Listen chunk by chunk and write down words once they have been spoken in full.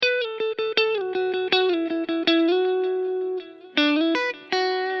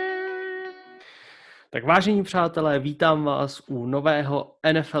Tak vážení přátelé, vítám vás u nového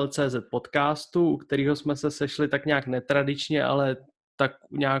NFL.cz podcastu, u kterého jsme se sešli tak nějak netradičně, ale tak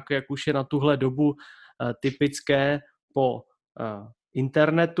nějak, jak už je na tuhle dobu typické po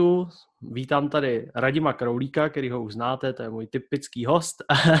internetu. Vítám tady Radima Kroulíka, kterýho už znáte, to je můj typický host.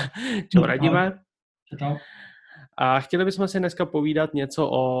 Čau Radime. Čau. A chtěli bychom si dneska povídat něco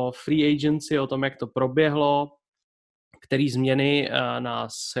o free agency, o tom, jak to proběhlo, který změny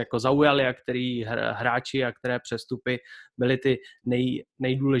nás jako zaujaly a který hráči a které přestupy byly ty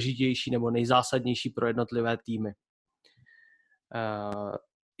nejdůležitější nebo nejzásadnější pro jednotlivé týmy.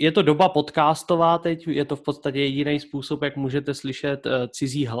 Je to doba podcastová teď, je to v podstatě jediný způsob, jak můžete slyšet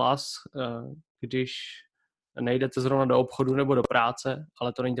cizí hlas, když nejdete zrovna do obchodu nebo do práce,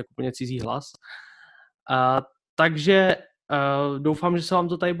 ale to není tak úplně cizí hlas. Takže doufám, že se vám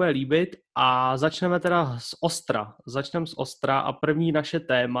to tady bude líbit a začneme teda z ostra a první naše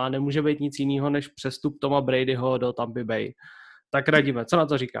téma nemůže být nic jiného než přestup Toma Bradyho do Tampa Bay. Tak Radime, co na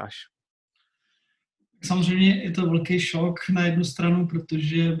to říkáš? Samozřejmě je to velký šok na jednu stranu,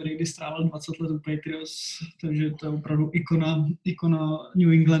 protože Brady strávil 20 let u Patriots, takže to je opravdu ikona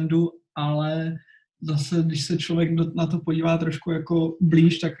New Englandu, ale zase, když se člověk na to podívá trošku jako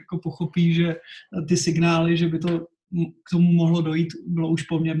blíž, tak jako pochopí, že ty signály, že by to k tomu mohlo dojít, bylo už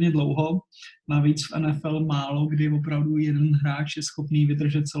poměrně dlouho. Navíc v NFL málo, kdy opravdu jeden hráč je schopný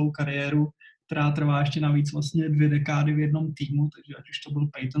vydržet celou kariéru, která trvá ještě navíc vlastně 2 dekády v jednom týmu, takže ať už to byl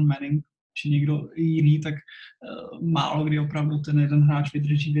Peyton Manning či někdo jiný, tak málo kdy opravdu ten jeden hráč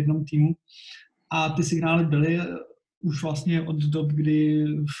vydrží v jednom týmu. A ty signály byly už vlastně od dob, kdy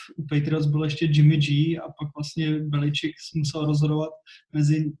u Patriots byl ještě Jimmy G a pak vlastně Belichick musel rozhodovat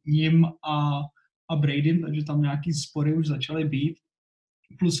mezi ním a Bradym, takže tam nějaký spory už začaly být.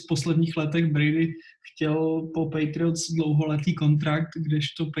 Plus v posledních letech Brady chtěl po Patriots dlouholetý kontrakt,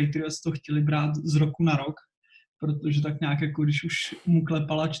 kdežto Patriots to chtěli brát z roku na rok, protože tak nějak jako když už mu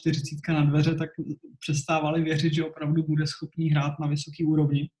klepala 40 na dveře, tak přestávali věřit, že opravdu bude schopný hrát na vysoký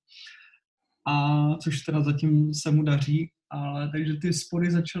úrovni. A což teda zatím se mu daří, ale takže ty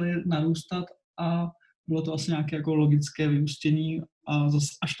spory začaly narůstat a bylo to asi nějaké jako logické vyústění a zase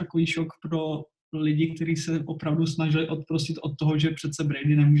až takový šok pro lidi, kteří se opravdu snažili odprostit od toho, že přece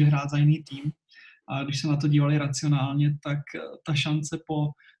Brady nemůže hrát za jiný tým. A když se na to dívali racionálně, tak ta šance po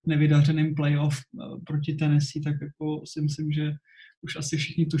nevydařeném playoff proti Tennessee, tak jako si myslím, že už asi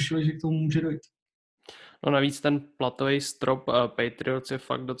všichni tušili, že k tomu může dojít. No navíc ten platový strop Patriots je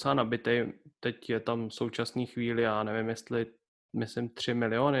fakt docela nabitý. Teď je tam v současné chvíli, já nevím, myslím 3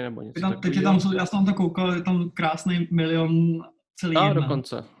 miliony nebo něco takového. Já jsem tam to koukal, je tam krásný milion celý jedna.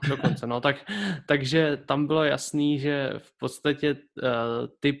 Dokonce. No, takže tam bylo jasný, že v podstatě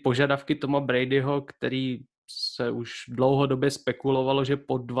ty požadavky Toma Bradyho, který se už dlouhodobě spekulovalo, že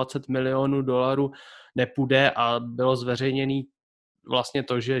pod 20 milionů dolarů nepůjde a bylo zveřejněný vlastně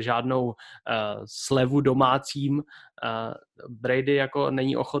to, že žádnou slevu domácím Brady jako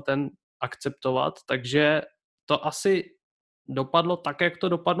není ochoten akceptovat, takže to asi dopadlo tak, jak to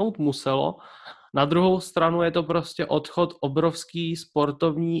dopadnout muselo. Na druhou stranu je to prostě odchod obrovský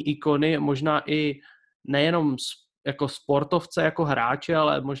sportovní ikony, možná i nejenom jako sportovce, jako hráče,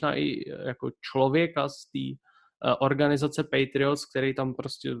 ale možná i jako člověka z té organizace Patriots, který tam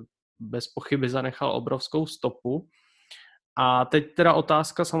prostě bez pochyby zanechal obrovskou stopu. A teď teda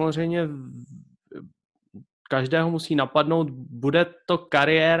otázka samozřejmě každého musí napadnout, bude to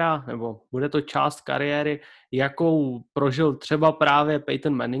kariéra, nebo bude to část kariéry, jakou prožil třeba právě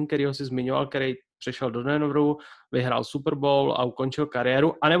Peyton Manning, kterýho si zmiňoval, který přešel do Denveru, vyhrál Super Bowl a ukončil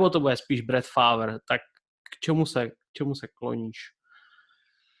kariéru, anebo to bude spíš Brett Favre, tak k čemu se kloníš?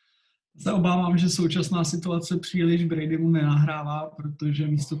 Se obávám, že současná situace příliš Bradymu nenahrává, protože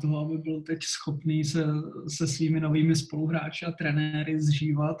místo toho, aby byl teď schopný se svými novými spoluhráči a trenéry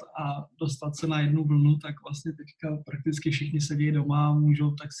zžívat a dostat se na jednu vlnu, tak vlastně teďka prakticky všichni sedí doma a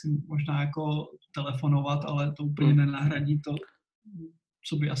můžou tak si možná jako telefonovat, ale to úplně nenahradí to,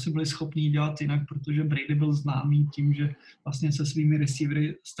 co by asi byli schopní dělat jinak, protože Brady byl známý tím, že vlastně se svými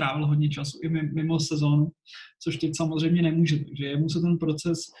receivery strávil hodně času i mimo sezónu, což teď samozřejmě nemůže. Takže jemu se ten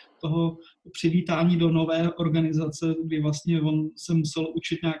proces toho přivítání do nové organizace, kdy vlastně on se musel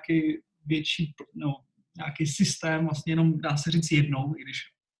učit nějaký systém, vlastně jenom dá se říct jednou, i když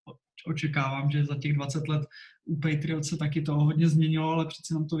očekávám, že za těch 20 let u Patriots se taky toho hodně změnilo, ale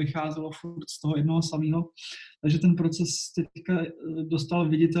přeci nám to vycházelo furt z toho jednoho samého. Takže ten proces teďka dostal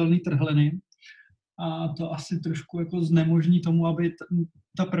viditelný trhliny a to asi trošku jako znemožní tomu, aby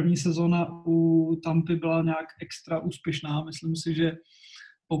ta první sezóna u Tampy byla nějak extra úspěšná. Myslím si, že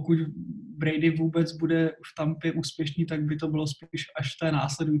pokud Brady vůbec bude v Tampě úspěšný, tak by to bylo spíš až té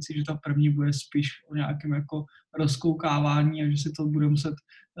následující, že ta první bude spíš o nějakém jako rozkoukávání a že si to bude muset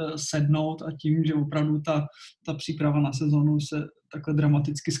sednout a tím, že opravdu ta příprava na sezonu se takhle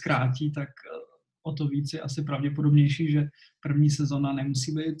dramaticky zkrátí, tak o to víc je asi pravděpodobnější, že první sezona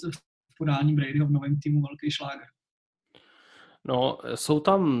nemusí být v podání Bradyho v novém týmu velký šláger. No, jsou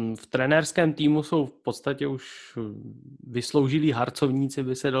tam v trenérském týmu jsou v podstatě už vysloužilí harcovníci,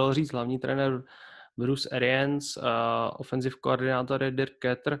 by se dalo říct, hlavní trenér Bruce Arians, offensive koordinátor Dirk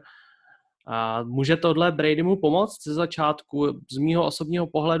Koetter. A může tohle Bradymu pomoct ze začátku? Z mýho osobního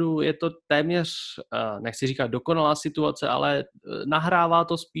pohledu je to téměř, nechci říkat dokonalá situace, ale nahrává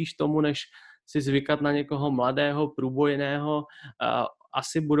to spíš tomu, než si zvykat na někoho mladého, průbojného.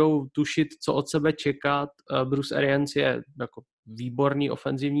 Asi budou tušit, co od sebe čekat. Bruce Arians je jako výborný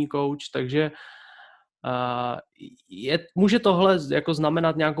ofenzivní kouč, takže může tohle jako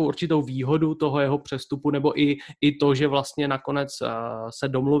znamenat nějakou určitou výhodu toho jeho přestupu, nebo i to, že vlastně nakonec se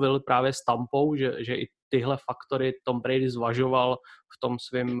domluvil právě s Tampou, že i tyhle faktory Tom Brady zvažoval v tom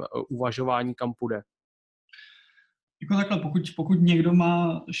svém uvažování, kam půjde. Jako takhle, pokud někdo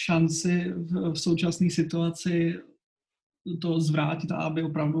má šanci v současné situaci to zvrátit a aby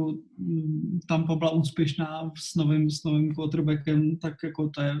opravdu Tampa byla úspěšná s novým quarterbackem, tak jako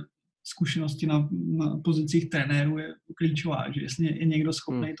to je zkušenosti na pozicích trenérů je klíčová, že jestli je někdo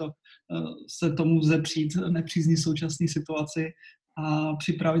schopný se tomu vzepřít nepřízní současné situaci a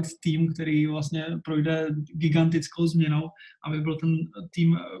připravit tým, který vlastně projde gigantickou změnou, aby byl ten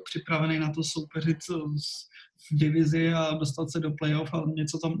tým připravený na to soupeřit v divizi a dostat se do playoff a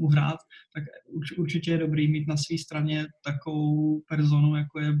něco tam uhrát, tak určitě je dobrý mít na své straně takovou personu,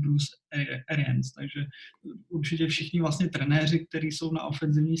 jako je Bruce Arians. Takže určitě všichni vlastně trenéři, kteří jsou na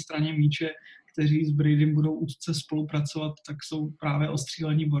ofenzivní straně míče, kteří s Bradym budou úzce spolupracovat, tak jsou právě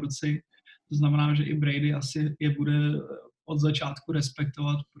ostřílení borci. To znamená, že i Brady asi je bude od začátku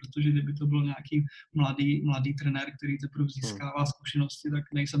respektovat, protože kdyby to byl nějaký mladý trenér, který teprve získává zkušenosti, tak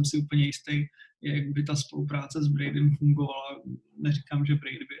nejsem si úplně jistý, jak by ta spolupráce s Bradym fungovala. Neříkám, že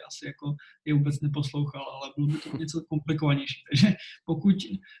Brady by asi jako je vůbec neposlouchal, ale bylo by to něco komplikovanější.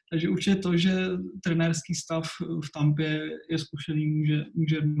 Takže určitě to, že trenérský stav v Tampě je zkušený,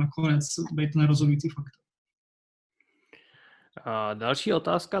 může nakonec být ten rozhodující faktor. A další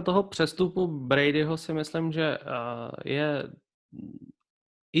otázka toho přestupu Bradyho si myslím, že je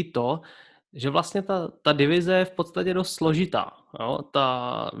i to, že vlastně ta divize je v podstatě dost složitá. Jo?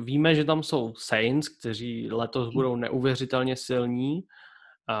 Víme, že tam jsou Saints, kteří letos budou neuvěřitelně silní.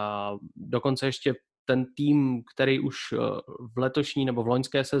 Dokonce ještě ten tým, který už v letošní nebo v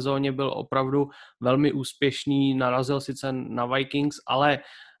loňské sezóně byl opravdu velmi úspěšný, narazil sice na Vikings, ale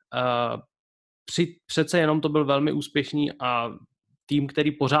přece jenom to byl velmi úspěšný a tým,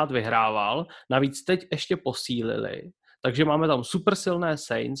 který pořád vyhrával. Navíc teď ještě posílili, takže máme tam super silné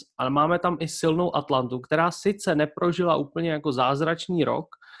Saints, ale máme tam i silnou Atlantu, která sice neprožila úplně jako zázračný rok,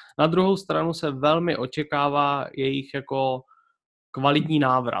 na druhou stranu se velmi očekává jejich jako kvalitní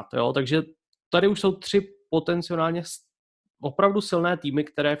návrat. Jo? Takže tady už jsou 3 potenciálně opravdu silné týmy,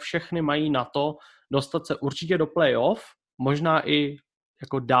 které všechny mají na to dostat se určitě do playoff, možná i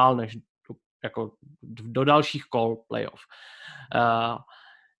jako dál než jako do dalších kol playoff.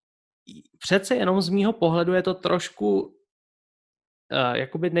 Přece jenom z mýho pohledu je to trošku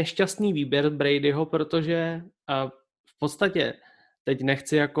jakoby nešťastný výběr Bradyho, protože v podstatě teď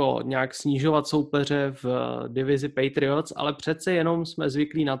nechci jako nějak snižovat soupeře v divizi Patriots, ale přece jenom jsme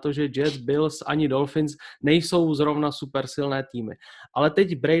zvyklí na to, že Jets, Bills ani Dolphins nejsou zrovna super silné týmy. Ale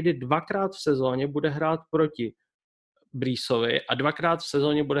teď Brady 2krát v sezóně bude hrát proti Breesovi a 2krát v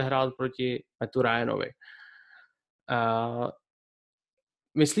sezóně bude hrát proti Mattu Ryanovi.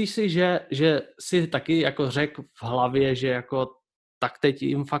 Myslíš si, že si taky jako řekl v hlavě, že jako tak teď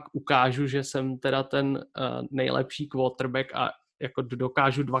jim fakt ukážu, že jsem teda ten nejlepší quarterback a jako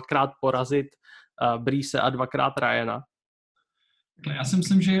dokážu 2krát porazit Breese a 2krát Ryana? Já si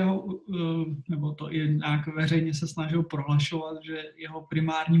myslím, že nebo to i nějak veřejně se snažil prohlašovat, že jeho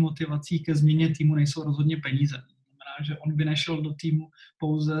primární motivací ke změně týmu nejsou rozhodně peníze. Znamená, že on by nešel do týmu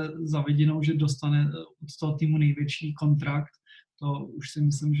pouze za vidinou, že dostane od toho týmu největší kontrakt. To už si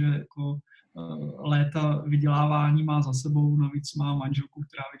myslím, že jako léta vydělávání má za sebou, navíc má manželku,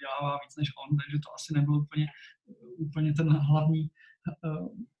 která vydělává víc než on, takže to asi nebyl úplně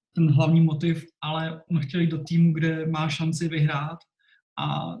ten hlavní motiv, ale on chtěl jít do týmu, kde má šanci vyhrát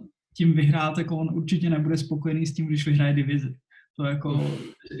a tím vyhrát, jako on určitě nebude spokojený s tím, když vyhraje divizi. To jako,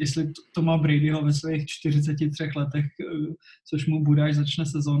 jestli to má Bradyho ve svých 43 letech, což mu bude, až začne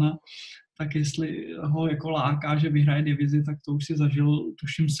sezona, tak jestli ho jako láká, že vyhraje divizi, tak to už si zažil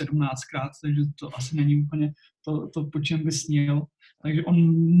tuším 17krát, takže to asi není úplně to po čem by snil. Takže on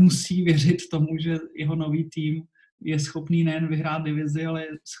musí věřit tomu, že jeho nový tým je schopný nejen vyhrát divizi, ale je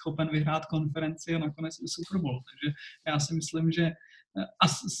schopen vyhrát konferenci a nakonec i Super Bowl. Takže já si myslím, že a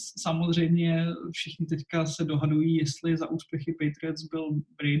samozřejmě všichni teďka se dohadují, jestli za úspěchy Patriots byl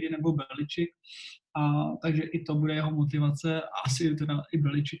Brady nebo Belichick. A takže i to bude jeho motivace, asi teda i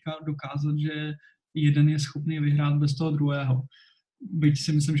Belichicka dokázat, že jeden je schopný vyhrát bez toho druhého. Byť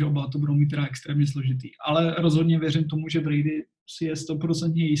si myslím, že oba to budou mít teda extrémně složitý. Ale rozhodně věřím tomu, že Brady si je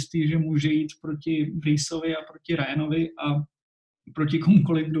 100% jistý, že může jít proti Breesovi a proti Ryanovi a proti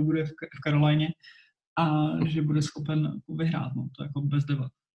komukoliv, kdo bude v Carolině a že bude schopen vyhrát. No, to jako bez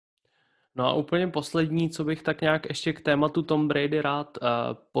debat. No a úplně poslední, co bych tak nějak ještě k tématu Tom Brady rád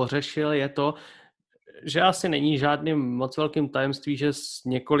pořešil, je to, že asi není žádným moc velkým tajemství, že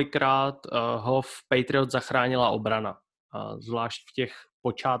několikrát ho v Patriots zachránila obrana. Zvlášť v těch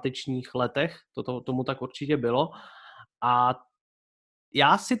počátečních letech, tomu tak určitě bylo. A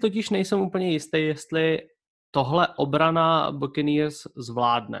já si totiž nejsem úplně jistý, jestli tohle obrana Buccaneers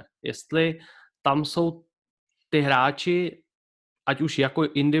zvládne. Jestli tam jsou ty hráči, ať už jako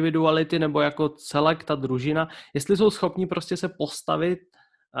individuality nebo jako celek ta družina, jestli jsou schopni prostě se postavit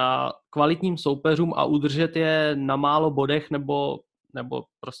kvalitním soupeřům a udržet je na málo bodech nebo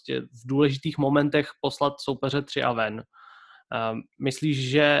prostě v důležitých momentech poslat soupeře 3 a ven. Myslíš,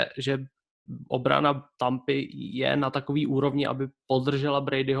 že obrana Tampy je na takový úrovni, aby podržela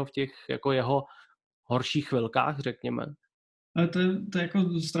Bradyho v těch jako jeho horších chvilkách, řekněme? Ale to je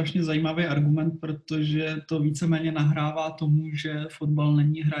jako strašně zajímavý argument, protože to víceméně nahrává tomu, že fotbal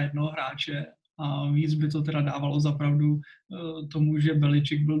není hra jednoho hráče a víc by to teda dávalo za pravdu tomu, že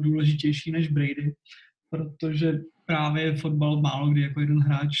Belichick byl důležitější než Brady, protože právě fotbal málo kdy jako jeden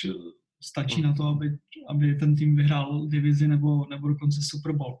hráč stačí na to, aby ten tým vyhrál divizi nebo dokonce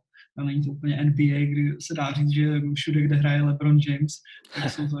Super Bowl. A není to úplně NBA, kdy se dá říct, že všude, kde hraje LeBron James, tak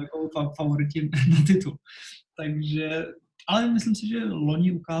jsou to jako favoriti na titul. Takže, ale myslím si, že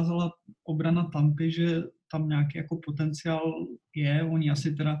loni ukázala obrana Tampy, že tam nějaký jako potenciál je.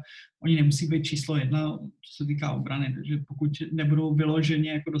 Oni nemusí být číslo 1, co se týká obrany, takže pokud nebudou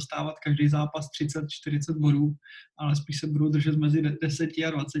vyloženě jako dostávat každý zápas 30-40 bodů, ale spíš se budou držet mezi 10 a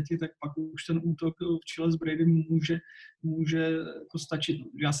 20, tak pak už ten útok v čele s Brady může jako stačit.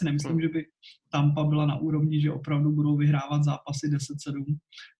 Já si nemyslím, že by Tampa byla na úrovni, že opravdu budou vyhrávat zápasy 10-7,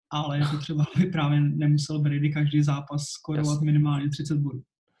 ale je to třeba, aby právě nemusel Brady každý zápas skorovat minimálně 30 bodů.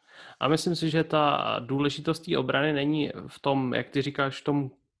 A myslím si, že ta důležitost té obrany není v tom, jak ty říkáš, v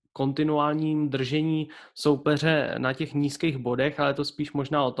tom kontinuálním držení soupeře na těch nízkých bodech, ale to spíš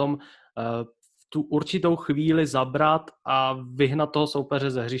možná o tom v tu určitou chvíli zabrat a vyhnat toho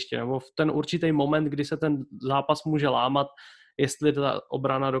soupeře ze hřiště, nebo v ten určitý moment, kdy se ten zápas může lámat, jestli ta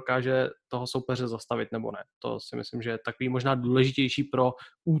obrana dokáže toho soupeře zastavit nebo ne. To si myslím, že je takový možná důležitější pro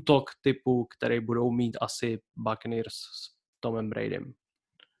útok typu, který budou mít asi Buccaneers s Tomem Bradym.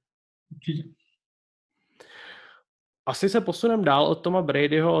 Určitě. Asi se posuneme dál od Toma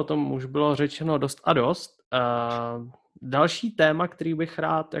Bradyho, o tom už bylo řečeno dost a dost. Další téma, který bych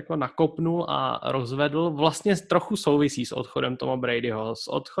rád jako nakopnul a rozvedl, vlastně trochu souvisí s odchodem Toma Bradyho. S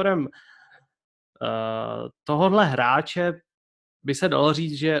odchodem tohohle hráče by se dalo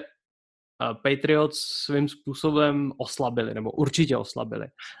říct, že Patriots svým způsobem oslabili, nebo určitě oslabili.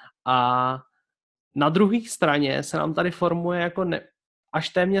 A na druhé straně se nám tady formuje jako až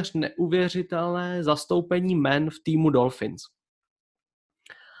téměř neuvěřitelné zastoupení men v týmu Dolphins.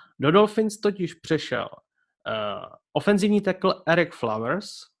 Do Dolphins totiž přešel ofenzivní tackle Eric Flowers,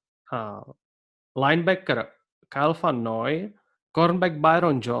 linebacker Kyle Van Noy, cornerback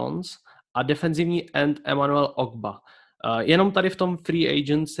Byron Jones a defenzivní end Emmanuel Ogba. Jenom tady v tom free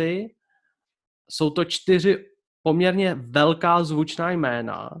agency jsou to 4 poměrně velká zvučná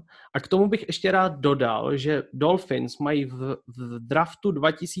jména a k tomu bych ještě rád dodal, že Dolphins mají v draftu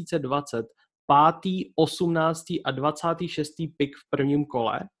 2020 5., 18. a 26. pick v prvním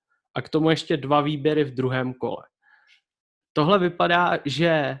kole a k tomu ještě 2 výběry v druhém kole. Tohle vypadá,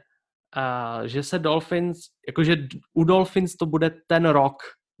 že se Dolphins, jakože u Dolphins to bude ten rok,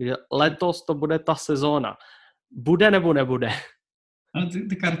 že letos to bude ta sezóna. Bude nebo nebude? Ale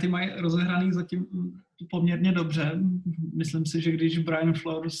ty karty mají rozehraný zatím poměrně dobře. Myslím si, že když Brian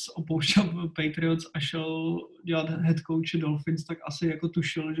Flores opouštěl Patriots a šel dělat head coach Dolphins, tak asi jako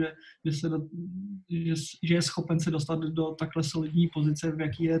tušil, že je schopen se dostat do takhle solidní pozice, v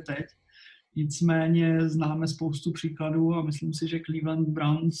jaký je teď. Nicméně známe spoustu příkladů a myslím si, že Cleveland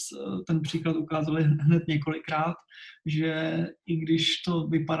Browns ten příklad ukázali hned několikrát, že i když to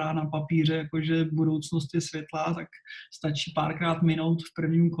vypadá na papíře, jakože budoucnost je světlá, tak stačí párkrát minout v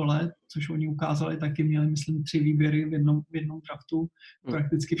prvním kole, což oni ukázali taky, měli myslím 3 výběry v jednom draftu,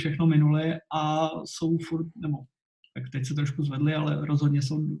 prakticky všechno minuli a jsou furt, nebo tak teď se trošku zvedli, ale rozhodně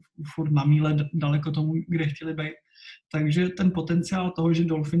jsou furt na míle daleko tomu, kde chtěli být. Takže ten potenciál toho, že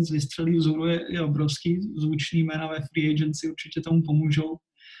Dolphins vystřelí vzhůru, je obrovský. Zvuční jména ve free agency určitě tomu pomůžou.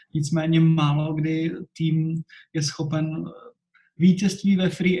 Nicméně málo kdy tým je schopen vítězství ve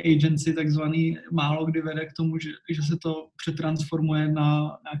free agency, takzvaný, málo kdy vede k tomu, že se to přetransformuje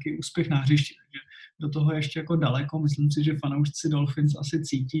na nějaký úspěch na hřišti. Takže do toho ještě jako daleko. Myslím si, že fanoušci Dolphins asi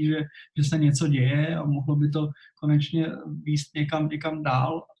cítí, že se něco děje a mohlo by to konečně výst někam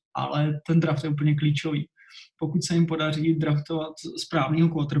dál, ale ten draft je úplně klíčový. Pokud se jim podaří draftovat správného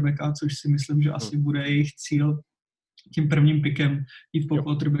quarterbacka, což si myslím, že asi bude jejich cíl tím prvním pikem jít po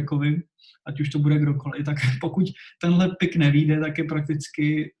quarterbackovi, ať už to bude kdokoliv, tak pokud tenhle pick nevyjde, tak je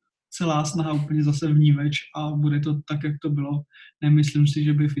prakticky celá snaha úplně zase vníveč a bude to tak, jak to bylo. Nemyslím si,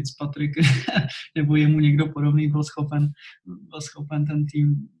 že by Fitzpatrick nebo jemu někdo podobný byl schopen ten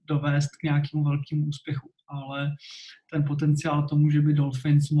tým dovést k nějakému velkému úspěchu, ale ten potenciál tomu, že by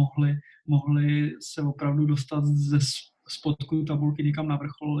Dolphins mohli se opravdu dostat ze spodku tabulky někam na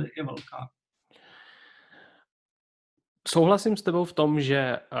vrchol, je velká. Souhlasím s tebou v tom,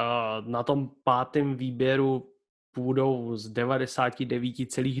 že na tom 5. výběru půjdou z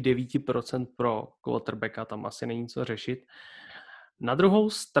 99,9% pro quarterbacka, tam asi není co řešit. Na druhou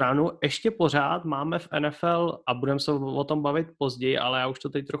stranu ještě pořád máme v NFL, a budeme se o tom bavit později, ale já už to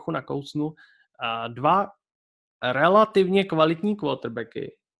teď trochu nakousnu, 2 relativně kvalitní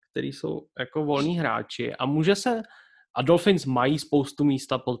quarterbacky, který jsou jako volní hráči a Dolphins mají spoustu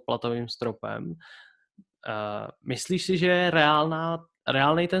místa pod platovým stropem. Myslíš si, že je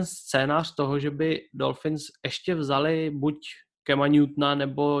reálný ten scénář toho, že by Dolphins ještě vzali buď Cama Newtona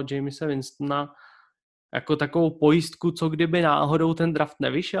nebo Jamesa Winstona jako takovou pojistku, co kdyby náhodou ten draft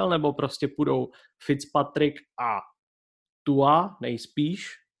nevyšel, nebo prostě půjdou Fitzpatrick a Tua nejspíš,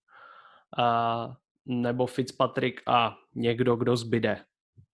 nebo Fitzpatrick a někdo, kdo zbyde?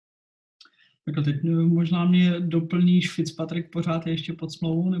 Tak teď možná mě doplníš, Fitzpatrick pořád je ještě pod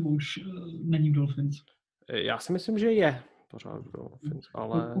smlouvou, nebo už není v Dolphins? Já si myslím, že je pořád v Dolphins,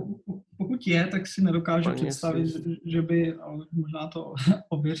 ale... Pokud je, tak si nedokážu představit, že by, ale možná to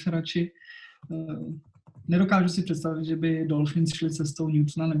ověř radši, nedokážu si představit, že by Dolphins šli cestou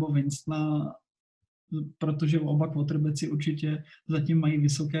Newtona nebo Winstona, protože oba quarterbacki určitě zatím mají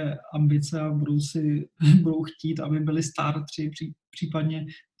vysoké ambice a budou chtít, aby byli startři, případně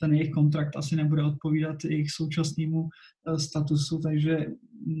ten jejich kontrakt asi nebude odpovídat jejich současnému statusu, takže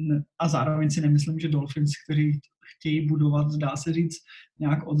a zároveň si nemyslím, že Dolphins, kteří chtějí budovat, dá se říct,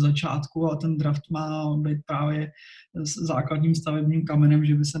 nějak od začátku a ten draft má být právě základním stavebním kamenem,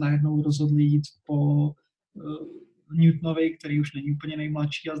 že by se najednou rozhodli jít po Newtonovi, který už není úplně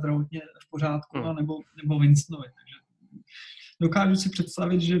nejmladší a zdravotně v pořádku, nebo Winstonovi. Takže dokážu si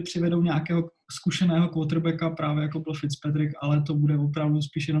představit, že přivedou nějakého zkušeného quarterbacka, právě jako byl Fitzpatrick, ale to bude opravdu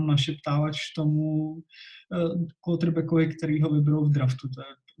spíš jenom našeptávač tomu quarterbackovi, který ho vyberou v draftu. To je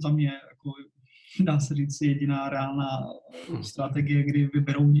za mě, jako, dá se říct, jediná reálná strategie, kdy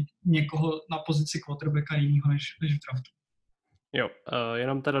vyberou někoho na pozici quarterbacka jiného než v draftu. Jo,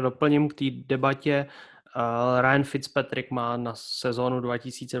 jenom teda doplním k té debatě. Ryan Fitzpatrick má na sezónu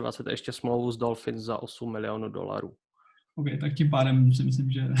 2020 ještě smlouvu s Dolphins za $8 milionů. OK, tak tím pádem si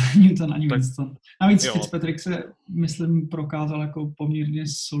myslím, že Newton ani Winston. Navíc Fitzpatrick se, myslím, prokázal jako poměrně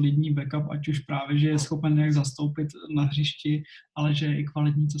solidní backup, ať už právě, že je schopen nějak zastoupit na hřišti, ale že je i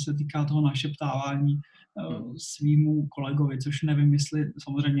kvalitní, co se týká toho našeptávání svýmu kolegovi, což nevím, jestli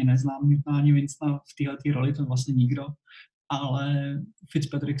samozřejmě neznám Newtona ani Winstona v této roli, to vlastně nikdo, ale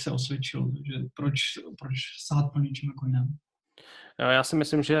Fitzpatrick se osvědčil, že proč sahat po něčem jako jiném. Já si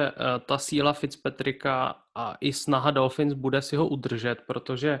myslím, že ta síla Fitzpatricka a i snaha Dolphins bude si ho udržet,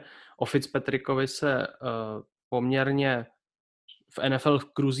 protože o Fitzpatrickovi se poměrně v NFL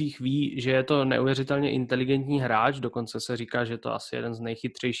v kruzích ví, že je to neuvěřitelně inteligentní hráč, dokonce se říká, že je to asi jeden z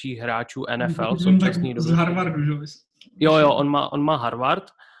nejchytřejších hráčů NFL v současné době. Z Harvardu, že? Jo, on má Harvard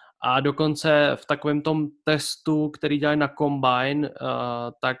a dokonce v takovém tom testu, který dělají na Combine,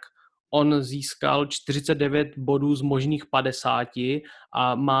 tak on získal 49 bodů z možných 50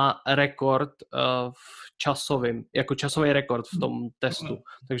 a má rekord jako časový rekord v tom testu.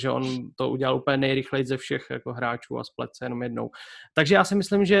 Takže on to udělal úplně nejrychleji ze všech jako hráčů a splet se jenom jednou. Takže já si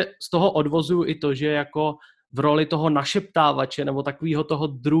myslím, že z toho odvozuju i to, že jako v roli toho našeptávače nebo takového toho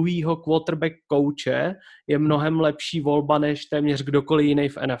druhého quarterback kouče je mnohem lepší volba než téměř kdokoliv jiný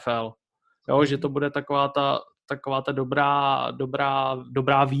v NFL. Jo, že to bude taková ta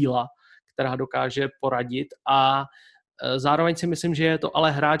dobrá víla, která dokáže poradit a zároveň si myslím, že je to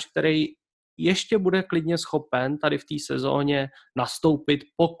ale hráč, který ještě bude klidně schopen tady v té sezóně nastoupit,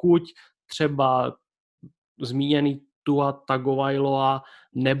 pokud třeba zmíněný Tua Tagovailoa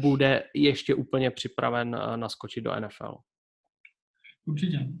nebude ještě úplně připraven naskočit do NFL.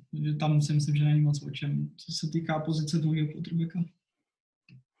 Určitě. Tam si myslím, že není moc o čem, co se týká pozice druhého quarterbacka.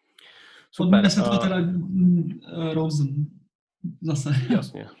 Super. Se to teda Rosen zase.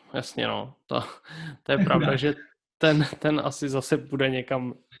 Jasně, no. To je pravda, že ten asi zase bude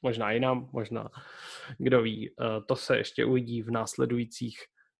někam, možná jinam, možná kdo ví. To se ještě uvidí v následujících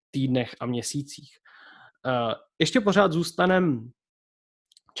týdnech a měsících. Ještě pořád zůstanem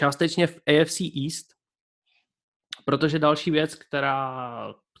částečně v AFC East, protože další věc,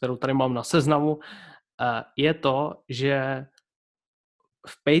 kterou tady mám na seznamu, je to, že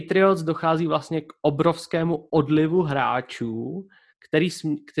v Patriots dochází vlastně k obrovskému odlivu hráčů,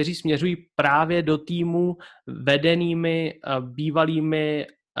 kteří směřují právě do týmu vedenými bývalými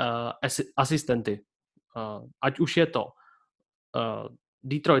asistenty. Ať už je to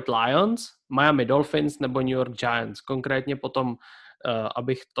Detroit Lions, Miami Dolphins nebo New York Giants. Konkrétně potom,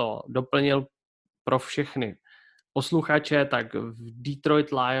 abych to doplnil pro všechny posluchače, tak v Detroit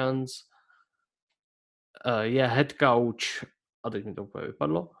Lions je head coach, a teď mi to úplně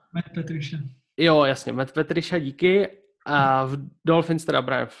vypadlo. Matt Patricia. Jo, jasně, Matt Patricia, díky. A v Dolphins teda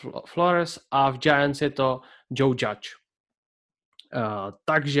Brian Flores a v Giants je to Joe Judge.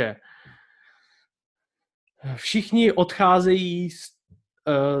 Takže všichni odcházejí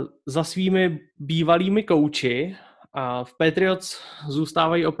za svými bývalými kouči a v Patriots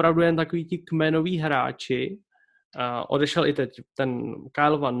zůstávají opravdu jen takový ti kmenoví hráči. Odešel i teď ten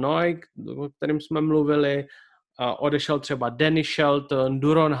Kyle Van Noy, o kterém jsme mluvili, odešel třeba Danny Shelton,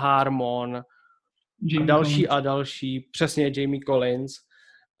 Duron Harmon, a další, přesně Jamie Collins,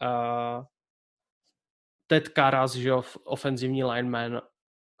 Ted Karras, že jo, ofenzivní lineman,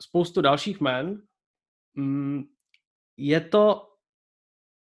 spoustu dalších jmen. Je to,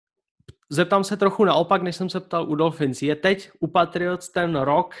 zeptám se trochu naopak, než jsem se ptal u Dolphins, je teď u Patriots ten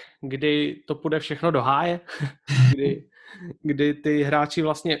rok, kdy to půjde všechno do háje? kdy ty hráči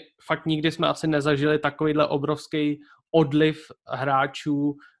vlastně fakt nikdy jsme asi nezažili takovýhle obrovský odliv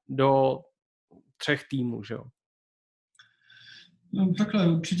hráčů do 3 týmů, že jo? No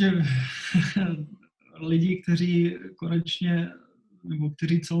takhle, určitě lidi, kteří konečně, nebo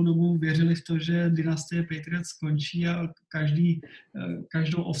kteří celou dobu věřili v to, že dynastie Patriots skončí a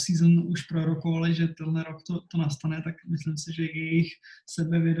každou off-season už prorokovali, že tenhle rok to nastane, tak myslím si, že jejich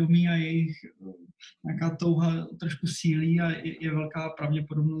sebevědomí a jejich nějaká touha trošku sílí a je velká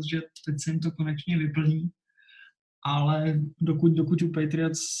pravděpodobnost, že teď se jim to konečně vyplní. Ale dokud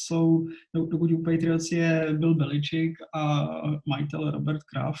u Patriots je Bill Belichick a majitel Robert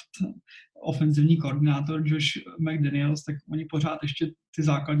Kraft, ofenzivní koordinátor Josh McDaniels, tak oni pořád ještě ty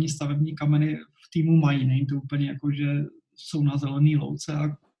základní stavební kameny v týmu mají. Není to úplně jako, že jsou na zelený louce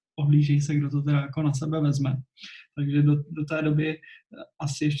a ohlížejí se, kdo to teda jako na sebe vezme. Takže do té doby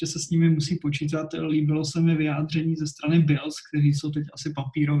asi ještě se s nimi musí počítat. Líbilo se mi vyjádření ze strany Bills, kteří jsou teď asi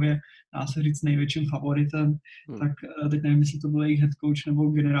papírově, dá se říct, největším favoritem. Tak teď nevím, jestli to byl jejich head coach nebo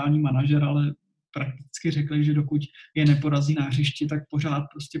generální manažer, ale prakticky řekli, že dokud je neporazí na hřišti, tak pořád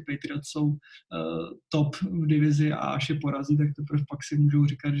prostě Patriots jsou top v divizi a až je porazí, tak teprve pak si můžou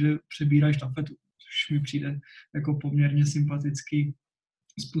říkat, že přebírají štafetu, což mi přijde jako poměrně sympatický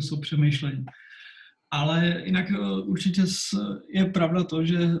způsob přemýšlení. Ale jinak určitě je pravda to,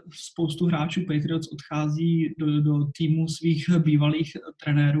 že spoustu hráčů Patriots odchází do týmu svých bývalých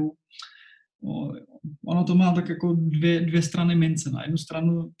trenérů. Ono to má tak jako dvě strany mince. Na jednu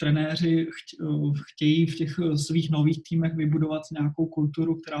stranu trenéři chtějí v těch svých nových týmech vybudovat nějakou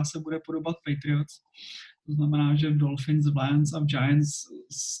kulturu, která se bude podobat Patriots. To znamená, že v Dolphins, v Lions a v Giants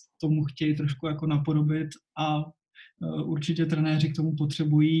tomu chtějí trošku jako napodobit a určitě trenéři k tomu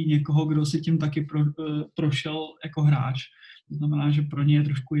potřebují někoho, kdo si tím taky prošel jako hráč. To znamená, že pro ně je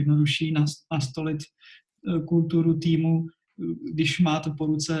trošku jednodušší nastolit kulturu týmu, když máte po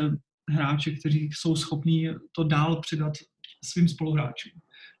ruce hráče, kteří jsou schopní to dál předat svým spoluhráčům.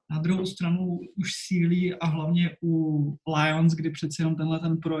 Na druhou stranu už sílí a hlavně u Lions, kdy přeci jenom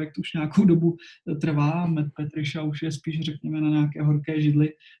ten projekt už nějakou dobu trvá, Matt Patricia už je spíš řekněme na nějaké horké židli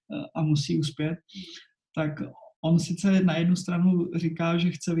a musí uspět, tak on sice na jednu stranu říká,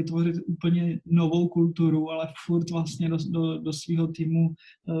 že chce vytvořit úplně novou kulturu, ale furt vlastně do svého týmu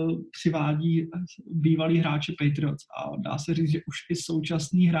přivádí bývalý hráči Patriots. A dá se říct, že už i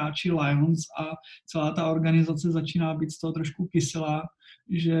současní hráči Lions a celá ta organizace začíná být z toho trošku kyselá,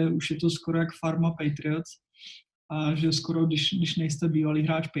 že už je to skoro jak farma Patriots. A že skoro, když nejste bývalý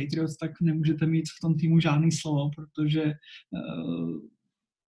hráč Patriots, tak nemůžete mít v tom týmu žádný slovo, protože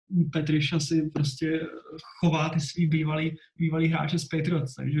Patricia si prostě chová ty svý bývalý hráče z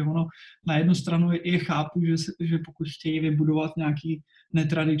Patriots. Takže ono na jednu stranu je chápu, že pokud chtějí vybudovat nějaký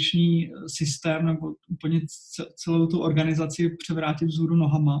netradiční systém nebo úplně celou tu organizaci převrátit vzhůru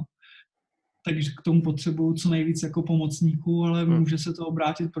nohama, takže k tomu potřebují co nejvíc jako pomocníků, ale může se to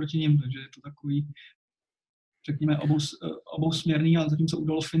obrátit proti něm, takže je to takový, řekněme, obousměrný, ale zatímco u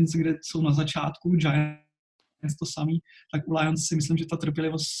Dolphins, kde jsou na začátku, Giants to samý, tak u Lions si myslím, že ta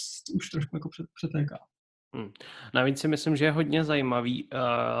trpělivost už trošku jako přetéká. Navíc si myslím, že je hodně zajímavý,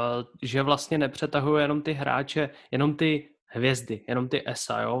 že vlastně nepřetahuje jenom ty hráče, jenom ty hvězdy, jenom ty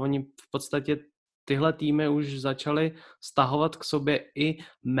esa, jo? Oni v podstatě tyhle týmy už začaly stahovat k sobě i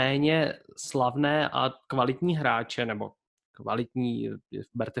méně slavné a kvalitní hráče, nebo kvalitní,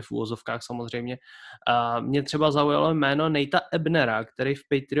 berte v úvozovkách samozřejmě. Mě třeba zaujalo jméno Natea Ebnera, který v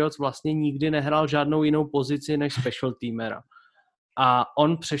Patriots vlastně nikdy nehrál žádnou jinou pozici než special teamera. A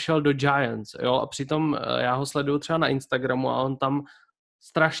on přešel do Giants, jo, a přitom já ho sleduju třeba na Instagramu a on tam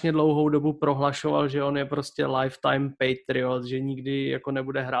strašně dlouhou dobu prohlašoval, že on je prostě lifetime Patriot, že nikdy jako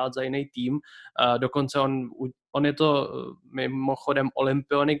nebude hrát za jiný tým. Dokonce on je to mimochodem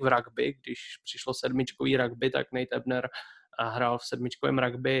olympionik v rugby, když přišlo 7. rugby, tak Nate Ebner hrál v 7.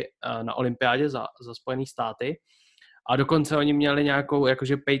 rugby na olympiádě za Spojené státy. A dokonce oni měli nějakou,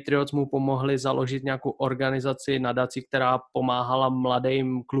 jakože Patriots mu pomohli založit nějakou organizaci, nadaci, která pomáhala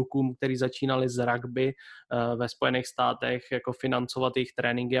mladým klukům, kteří začínali z rugby ve Spojených státech, jako financovat jejich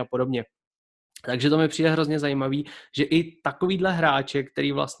tréninky a podobně. Takže to mi přijde hrozně zajímavý, že i takovýhle hráče,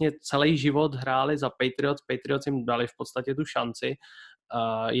 který vlastně celý život hráli za Patriots jim dali v podstatě tu šanci,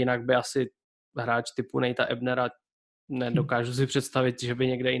 jinak by asi hráč typu Natea Ebnera nedokážu si představit, že by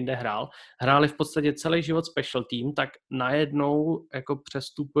někde jinde hrál. Hráli v podstatě celý život special team, tak najednou jako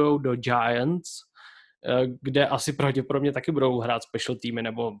přestupujou do Giants, kde asi pravděpodobně taky budou hrát special teamy,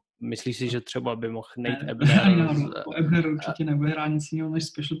 nebo myslíš si, že třeba by mohl Nate Ebner? Ebner určitě nebude hrát nic jiného než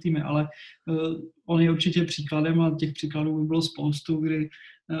special teamy, ale on je určitě příkladem a těch příkladů by bylo spoustu, kdy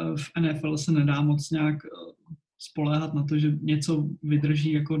v NFL se nedá moc nějak spoléhat na to, že něco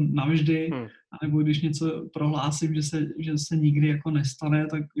vydrží jako navždy, anebo když něco prohlásím, že se nikdy jako nestane,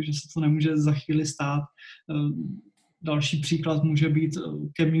 tak že se to nemůže za chvíli stát. Další příklad může být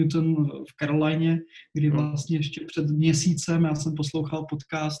Cam Newton v Carolině, kdy vlastně ještě před měsícem, já jsem poslouchal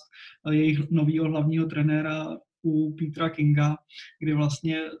podcast jejich nového hlavního trenéra u Petera Kinga, kdy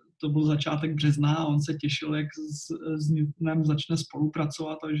vlastně to byl začátek března a on se těšil, jak s Newtonem začne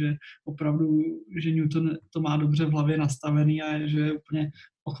spolupracovat a že opravdu, že Newton to má dobře v hlavě nastavený a že je úplně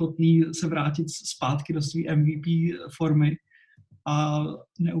ochotný se vrátit zpátky do své MVP formy. A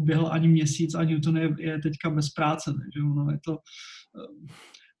neuběhl ani měsíc a Newton je teďka bez práce, takže ono je to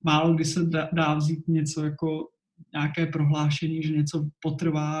málo kdy se dá vzít něco jako nějaké prohlášení, že něco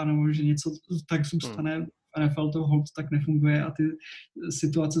potrvá nebo že něco tak zůstane. NFL to hold tak nefunguje a ty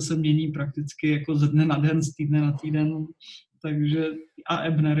situace se mění prakticky jako ze dne na den, z týdne na týden, takže a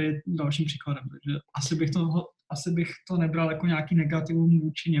Ebner je dalším příkladem, takže asi bych to nebral jako nějaký negativum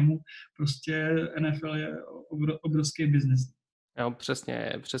vůči němu, prostě NFL je obrovský biznis. Jo,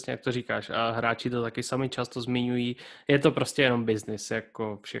 přesně jak to říkáš a hráči to taky sami často zmiňují, je to prostě jenom biznis,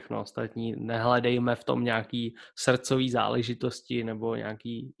 jako všechno ostatní, nehledejme v tom nějaký srdcový záležitosti nebo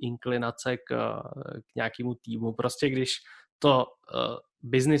nějaký inklinace k nějakému týmu, prostě když to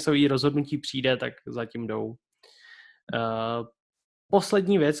biznisové rozhodnutí přijde, tak zatím jdou.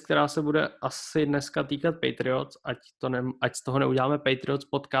 Poslední věc, která se bude asi dneska týkat Patriots, ať z toho neuděláme Patriots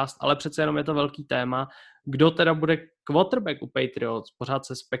podcast, ale přece jenom je to velký téma. Kdo teda bude quarterback u Patriots? Pořád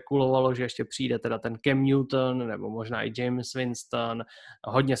se spekulovalo, že ještě přijde teda ten Cam Newton, nebo možná i James Winston.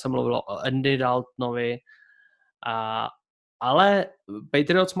 Hodně se mluvilo o Andy Daltonovi. Ale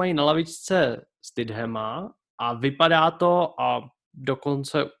Patriots mají na lavičce Stidhama a vypadá to, a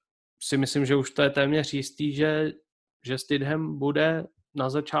dokonce si myslím, že už to je téměř jistý, že Stidham bude na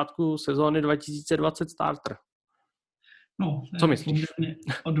začátku sezóny 2020 starter. No, co myslíš?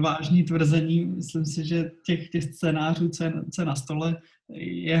 Odvážný tvrzení. Myslím si, že těch scénářů, co je na stole,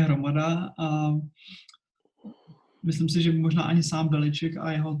 je hromada a myslím si, že možná ani sám Belichick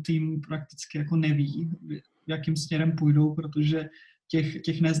a jeho tým prakticky jako neví, jakým směrem půjdou, protože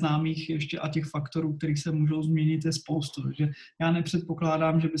těch neznámých ještě a těch faktorů, kterých se můžou změnit, je spoustu. Takže já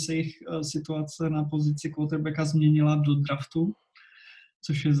nepředpokládám, že by se jejich situace na pozici quarterbacka změnila do draftu,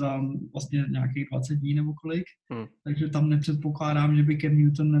 což je za vlastně nějakých 20 dní nebo kolik. Takže tam nepředpokládám, že by Cam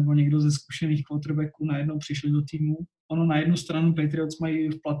Newton nebo někdo ze zkušených quarterbacků najednou přišli do týmu. Ono na jednu stranu Patriots mají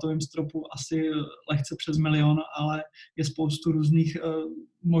v platovém stropu asi lehce přes 1 milion, ale je spoustu různých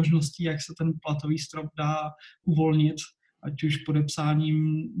možností, jak se ten platový strop dá uvolnit, ať už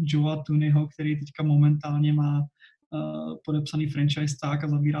podepsáním Joea Tooneyho, který teďka momentálně má podepsaný franchise tag a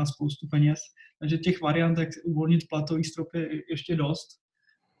zabírá spoustu peněz. Takže těch variant, jak uvolnit platový strop, je ještě dost,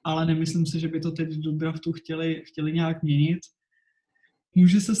 ale nemyslím si, že by to teď do draftu chtěli nějak měnit.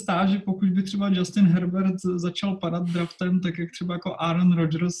 Může se stát, že pokud by třeba Justin Herbert začal padat draftem, tak jak třeba jako Aaron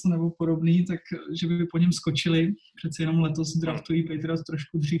Rodgers nebo podobný, tak že by po něm skočili. Přeci jenom letos draftují Patriots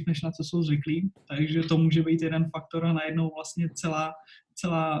trošku dřív, než na co jsou zvyklí. Takže to může být jeden faktor a najednou vlastně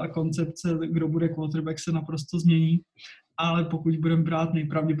celá koncepce, kdo bude quarterback, se naprosto změní. Ale pokud budeme brát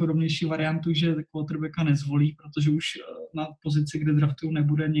nejpravděpodobnější variantu, že quarterbacka nezvolí, protože už na pozici, kde draftují,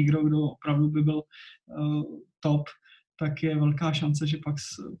 nebude někdo, kdo opravdu by byl top, tak je velká šance, že pak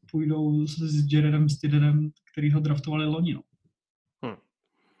půjdou s Jaredem Stidham, který ho draftovali loni. No.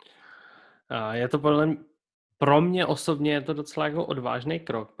 Je to pro mě osobně je to docela jako odvážný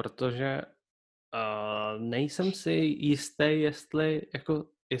krok, protože nejsem si jistý,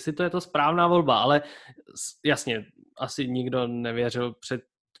 jestli to je to správná volba, ale jasně, asi nikdo nevěřil před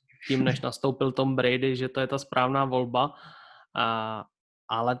tím, než nastoupil Tom Brady, že to je ta správná volba,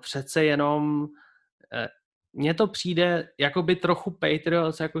 ale přece jenom mně to přijde, jako by trochu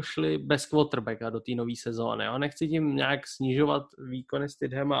Patriots jako šli bez quarterbacka do té nové sezóny. Jo? Nechci tím nějak snižovat výkony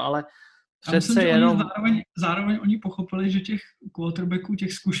Stidhama, ale přece jenom... Zároveň oni pochopili, že těch quarterbacků,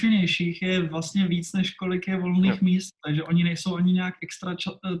 těch zkušenějších je vlastně víc, než kolik je volných míst, takže oni nejsou ani nějak extra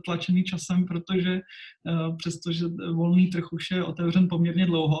tlačený časem, protože přestože volný trh už je otevřen poměrně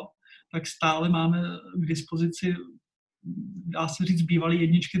dlouho, tak stále máme k dispozici, dá se říct, bývalý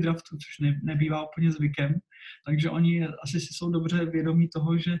jedničky draftu, což nebývá úplně zvykem. Takže oni asi si jsou dobře vědomí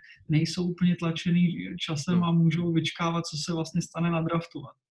toho, že nejsou úplně tlačený časem a můžou vyčkávat, co se vlastně stane na draftu.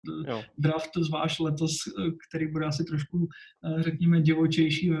 Draft, zvlášť letos, který bude asi trošku, řekněme,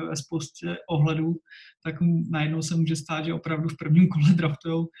 divočejší ve spoustě ohledů, tak najednou se může stát, že opravdu v prvním kole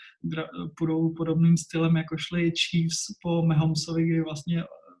draftujou, půjdou podobným stylem, jako šli Chiefs po Mahomesovi, kdy vlastně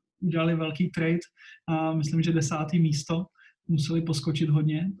udělali velký trade a myslím, že 10. místo museli poskočit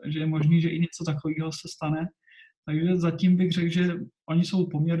hodně, takže je možný, že i něco takového se stane. Takže zatím bych řekl, že oni jsou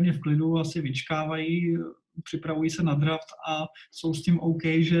poměrně v klidu, asi vyčkávají, připravují se na draft a jsou s tím OK,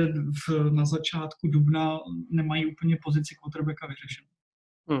 že na začátku dubna nemají úplně pozici quarterbacka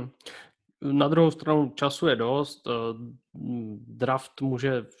vyřešenou. Na druhou stranu času je dost, draft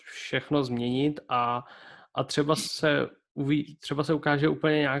může všechno změnit a třeba se ukáže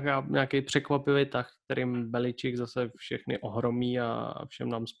úplně nějaký překvapivý tah, kterým Belichick zase všechny ohromí a všem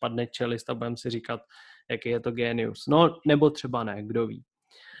nám spadne čelist a budeme si říkat, jaký je to génius. No, nebo třeba ne, kdo ví.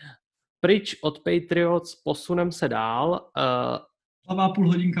 Pryč od Patriots, posunem se dál. Hlavá půl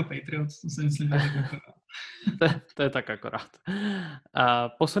hodinka Patriots, to si myslím, že je tak akorát. To je tak akorát.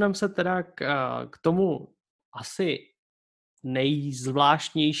 Posunem se teda k tomu asi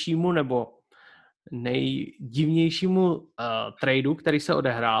nejzvláštnějšímu nebo nejdivnějšímu tradu, který se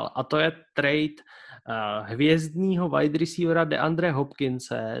odehrál, a to je trade hvězdního wide receivera DeAndre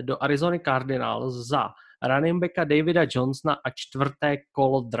Hopkinse do Arizony Cardinals za running backa Davida Johnsona a 4.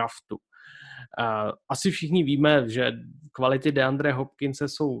 kolo draftu. Asi všichni víme, že kvality DeAndre Hopkinse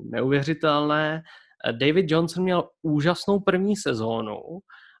jsou neuvěřitelné. David Johnson měl úžasnou první sezónu,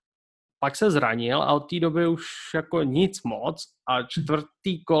 pak se zranil a od té doby už jako nic moc a 4.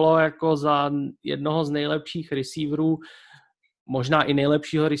 kolo jako za jednoho z nejlepších receiverů, možná i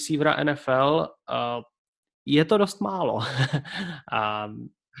nejlepšího receivera NFL, je to dost málo.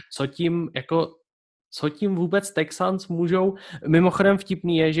 Co tím vůbec Texans můžou? Mimochodem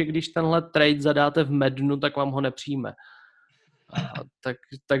vtipný je, že když tenhle trade zadáte v Madenu, tak vám ho nepřijme.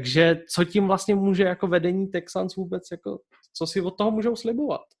 Takže co tím vlastně může jako vedení Texans vůbec, jako, co si od toho můžou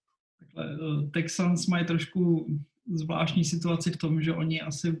slibovat? Texans mají trošku zvláštní situaci v tom, že oni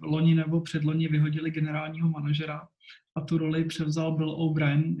asi loni nebo předloni vyhodili generálního manažera a tu roli převzal Bill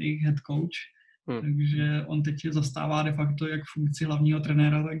O'Brien, jejich head coach. Takže on teď zastává de facto jak funkci hlavního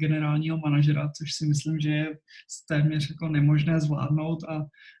trenéra, tak generálního manažera, což si myslím, že je téměř jako nemožné zvládnout a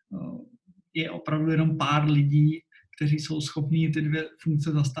je opravdu jenom pár lidí, kteří jsou schopní ty dvě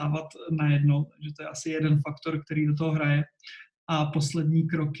funkce zastávat najednou. Takže to je asi jeden faktor, který do toho hraje. A poslední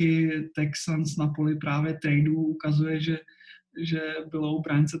kroky Texans na poli právě tradeů ukazuje, že že Bill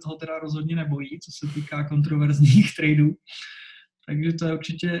O'Brien se toho teda rozhodně nebojí, co se týká kontroverzních tradeů. Takže to je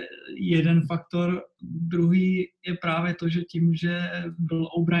určitě jeden faktor. Druhý je právě to, že tím, že Bill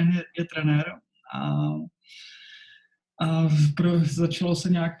O'Brien je trenér a začalo se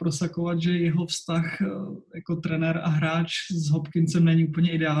nějak prosakovat, že jeho vztah jako trenér a hráč s Hopkinsem není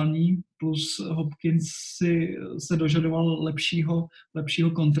úplně ideální, plus Hopkins se dožadoval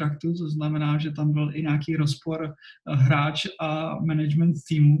lepšího kontraktu, to znamená, že tam byl i nějaký rozpor hráč a management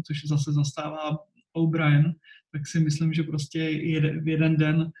týmu, což zase zastává O'Brien, tak si myslím, že prostě v jeden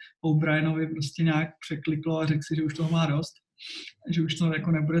den O'Brienovi prostě nějak překliklo a řekl si, že už toho má dost, že už to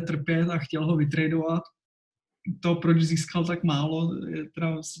jako nebude trpět a chtěl ho vytradovat. To, proč získal tak málo, je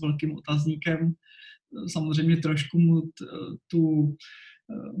teda s velkým otazníkem. Samozřejmě trošku mu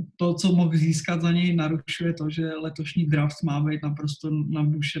to, co mohl získat za něj, narušuje to, že letošní draft má být naprosto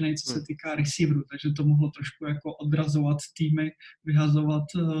nabušený, co se týká receiverů, takže to mohlo trošku jako odrazovat týmy, vyhazovat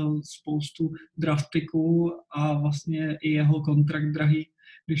spoustu draft picků a vlastně i jeho kontrakt drahý,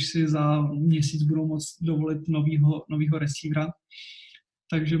 když si za měsíc budou moct dovolit novýho receivera.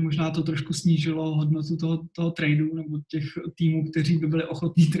 Takže možná to trošku snížilo hodnotu toho tradu nebo těch týmů, kteří by byli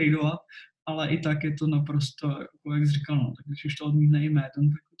ochotní tradovat, ale i tak je to naprosto, jako jak jsi říkal, no, tak když už to odmítne i Madden,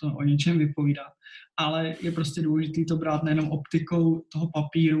 tak to o něčem vypovídá. Ale je prostě důležité to brát nejenom optikou toho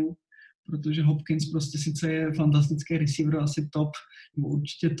papíru, protože Hopkins prostě sice je fantastický receiver, asi top, nebo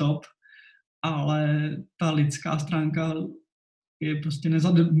určitě top, ale ta lidská stránka je prostě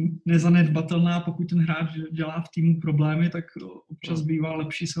nezanedbatelná, pokud ten hráč dělá v týmu problémy, tak občas bývá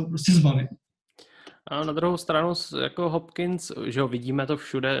lepší se ho prostě zbavit. A na druhou stranu jako Hopkins, že ho vidíme to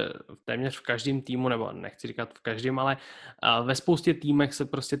všude, téměř v každém týmu, nebo nechci říkat v každém, ale ve spoustě týmech se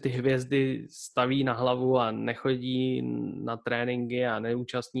prostě ty hvězdy staví na hlavu a nechodí na tréninky a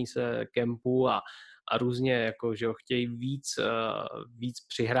neúčastní se kempu a různě jako, že ho chtějí víc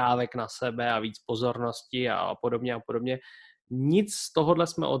přihrávek na sebe a víc pozornosti a podobně a podobně. Nic z tohohle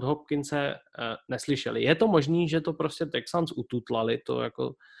jsme od Hopkinse neslyšeli. Je to možný, že to prostě Texans ututlali, to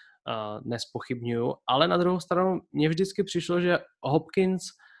jako nespochybňuju, ale na druhou stranu mně vždycky přišlo, že Hopkins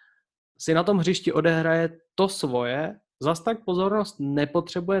si na tom hřišti odehraje to svoje, zas tak pozornost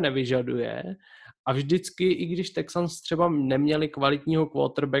nepotřebuje, nevyžaduje a vždycky, i když Texans třeba neměli kvalitního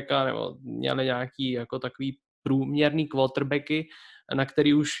quarterbacka nebo měli nějaký jako takový průměrný quarterbacky, na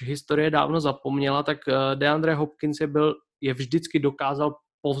který už historie dávno zapomněla, tak DeAndre Hopkins je vždycky dokázal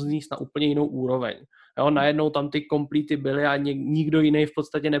povznést na úplně jinou úroveň. Jo, najednou tam ty komplety byly a nikdo jiný v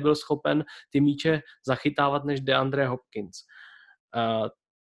podstatě nebyl schopen ty míče zachytávat než DeAndre Hopkins.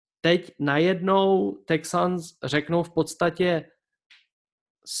 Teď najednou Texans řeknou v podstatě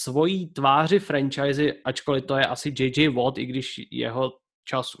svojí tváři franchise, ačkoliv to je asi J.J. Watt, i když jeho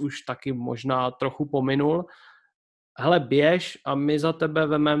čas už taky možná trochu pominul. Hele, běž a my za tebe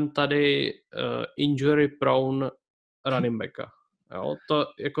vemem tady injury prone running backa. Jo, to,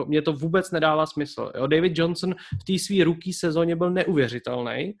 jako, mně to vůbec nedává smysl. Jo, David Johnson v té své rookie sezóně byl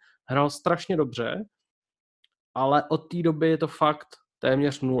neuvěřitelný, hrál strašně dobře, ale od té doby je to fakt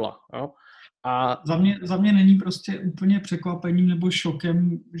téměř nula. Jo. A za mě není prostě úplně překvapením nebo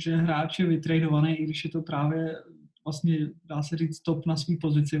šokem, že hráč je vytradovaný, i když je to právě vlastně, dá se říct, top na své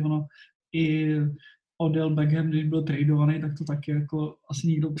pozici. Ono i Odell Beckham, když byl tradovaný, tak to taky jako asi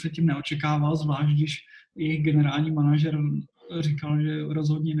nikdo předtím neočekával, zvlášť když jejich generální manažer říkal, že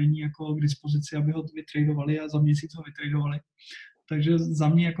rozhodně není jako k dispozici, aby ho vytradovali a za měsíc ho vytradovali. Takže za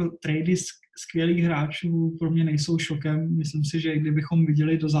mě jako trady skvělých hráčů pro mě nejsou šokem. Myslím si, že kdybychom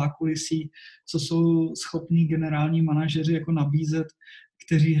viděli do zákulisí, co jsou schopní generální manažeři jako nabízet,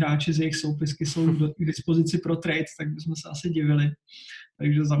 kteří hráči z jejich soupisky jsou k dispozici pro trade, tak bychom se asi divili.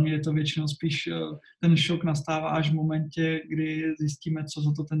 Takže za mě je to většinou spíš ten šok nastává až v momentě, kdy zjistíme, co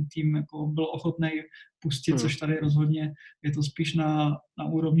za to ten tým jako byl ochotný pustit, což tady rozhodně je to spíš na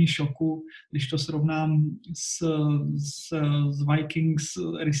úrovni šoku. Když to srovnám s Vikings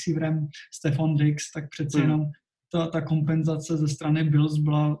receiverem Stephon Diggs, tak přeci jenom ta kompenzace ze strany Bills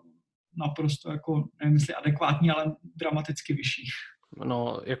byla naprosto jako, nevím, jestli adekvátní, ale dramaticky vyšší.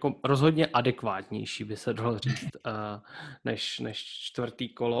 No, jako rozhodně adekvátnější by se dalo říct, než čtvrtý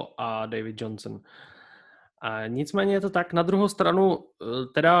kolo a David Johnson. A nicméně je to tak. Na druhou stranu,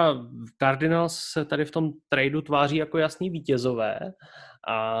 teda Cardinals se tady v tom tradu tváří jako jasný vítězové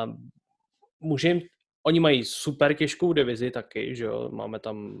a oni mají super těžkou divizi taky, že jo, máme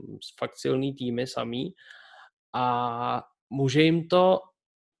tam fakt silný týmy samý a může jim to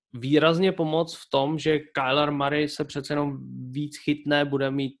výrazně pomoct v tom, že Kyler Murray se přece jenom víc chytne,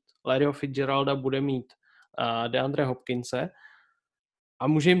 bude mít Larryho Fitzgeralda, bude mít DeAndre Hopkinse A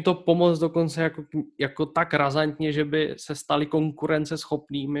může jim to pomoct dokonce jako tak razantně, že by se stali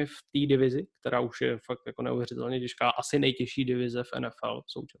konkurenceschopnými v té divizi, která už je fakt jako neuvěřitelně těžká, asi nejtěžší divize v NFL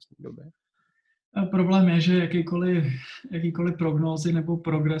v současné době. A problém je, že jakýkoliv prognózy nebo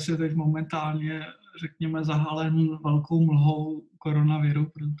progres je teď momentálně, řekněme, zahalen velkou mlhou koronaviru,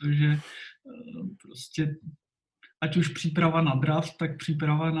 protože prostě ať už příprava na draft, tak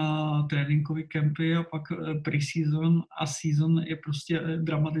příprava na tréninkové kempy a pak pre-season a season je prostě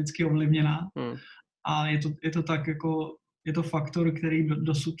dramaticky ovlivněná. A je to tak jako, je to faktor, který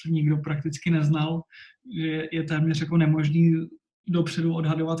dosud nikdo prakticky neznal, že je téměř jako nemožný dopředu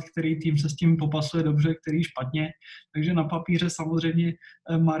odhadovat, který tým se s tím popasuje dobře, který špatně. Takže na papíře samozřejmě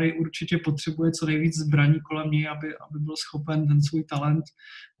Murray určitě potřebuje co nejvíc zbraní kolem něj, aby byl schopen ten svůj talent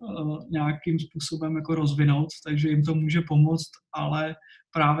nějakým způsobem jako rozvinout, takže jim to může pomoct, ale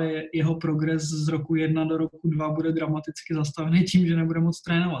právě jeho progres z roku 1 do roku 2 bude dramaticky zastavený tím, že nebude moc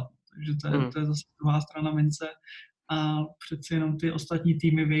trénovat. Takže to je zase druhá strana mince. A přeci jenom ty ostatní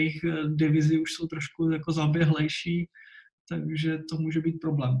týmy v jejich divizi už jsou trošku jako zaběhlejší, takže to může být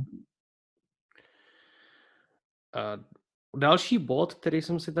problém. Další bod, který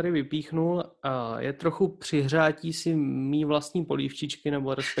jsem si tady vypíchnul, je trochu přihřátí si mý vlastní polívčičky,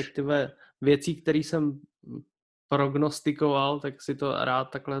 nebo respektive věcí, které jsem prognostikoval, tak si to rád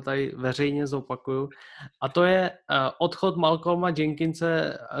takhle tady veřejně zopakuju. A to je odchod Malcolma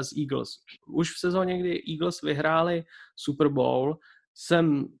Jenkinse z Eagles. Už v sezóně, kdy Eagles vyhráli Super Bowl,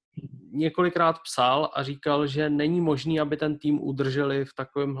 jsem několikrát psal a říkal, že není možný, aby ten tým udrželi v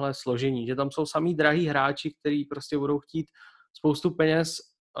takovémhle složení, že tam jsou samý drahý hráči, kteří prostě budou chtít spoustu peněz.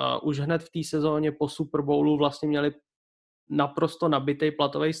 Už hned v té sezóně po Super Bowlu vlastně měli naprosto nabitý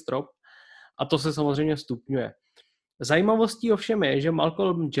platový strop a to se samozřejmě stupňuje. Zajímavostí ovšem je, že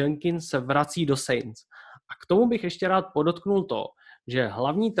Malcolm Jenkins se vrací do Saints. A k tomu bych ještě rád podotknul to, že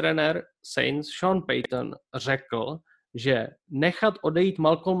hlavní trenér Saints Sean Payton řekl, že nechat odejít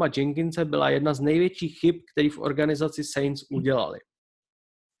Malcolma Jenkinse byla jedna z největších chyb, které v organizaci Saints udělali.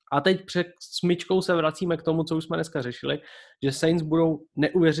 A teď před smyčkou se vracíme k tomu, co už jsme dneska řešili, že Saints budou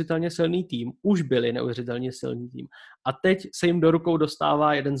neuvěřitelně silný tým, už byli neuvěřitelně silný tým. A teď se jim do rukou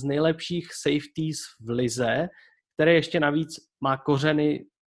dostává jeden z nejlepších safeties v lize, který ještě navíc má kořeny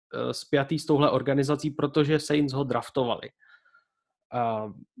spjatý s touhle organizací, protože Saints ho draftovali.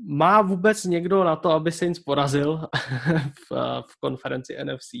 Má vůbec někdo na to, aby Saints porazil v konferenci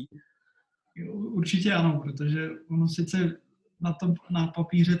NFC? Určitě ano, protože ono sice na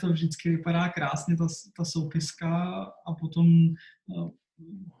papíře to vždycky vypadá krásně, ta soupiska, a potom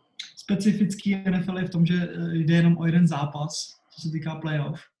specifický NFL je v tom, že jde jenom o jeden zápas, co se týká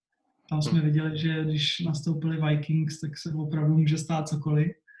playoff. Tam jsme viděli, že když nastoupili Vikings, tak se opravdu může stát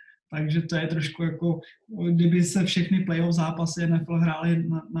cokoliv. Takže to je trošku jako, kdyby se všechny playoff zápasy NFL hrály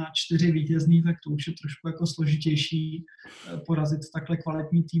na 4 vítězný, tak to už je trošku jako složitější. Porazit takhle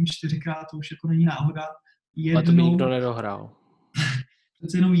kvalitní tým 4krát, to už jako není náhoda. A to by nikdo nedohrál.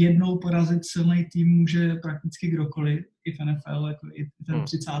 Přece jenom jednou porazit silný tým může prakticky kdokoliv, i v NFL, jako i ten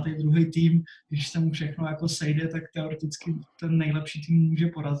 32. tým, když se mu všechno jako sejde, tak teoreticky ten nejlepší tým může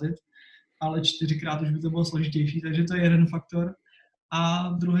porazit, ale 4krát už by to bylo složitější, takže to je jeden faktor. A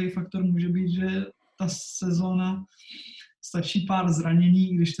druhý faktor může být, že ta sezóna stačí pár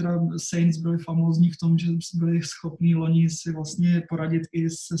zranění, když teda Saints byli famózní v tom, že byli schopní loni si vlastně poradit i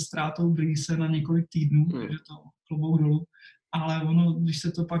se ztrátou Breese na několik týdnů, takže to klobouk dolů. Ale ono, když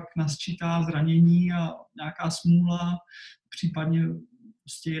se to pak nasčítá zranění a nějaká smůla, případně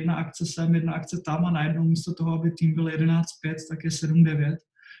prostě jedna akce sem, jedna akce tam a najednou místo toho, aby tým byl 11-5, tak je 7-9.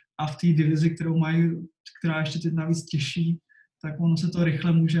 A v té divizi, kterou mají, která ještě teď navíc těžší, tak ono se to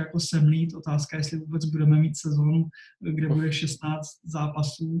rychle může jako semlít. Otázka, jestli vůbec budeme mít sezónu, kde bude 16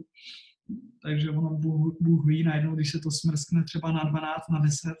 zápasů. Takže ono Bůh ví, najednou, když se to smrskne třeba na 12, na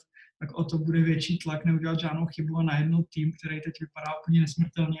 10, tak o to bude větší tlak neudělat žádnou chybu a najednou tým, který teď vypadá úplně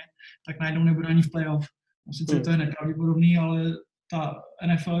nesmrtelně, tak najednou nebude ani v playoff. Sice to je nepravděpodobný, ale ta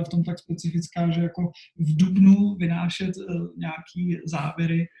NFL je v tom tak specifická, že jako v dubnu vynášet nějaký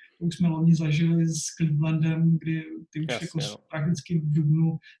závěry, to už jsme loni zažili s Clevelandem, kdy ty už jako prakticky v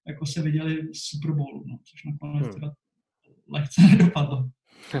dubnu jako se viděli v Super Bowlu, no, což nakonec teda lehce nedopadlo.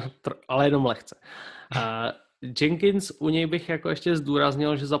 Ale jenom lehce. Jenkins, u něj bych jako ještě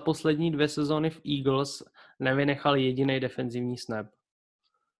zdůraznil, že za poslední 2 sezóny v Eagles nevynechal jediný defenzivní snap.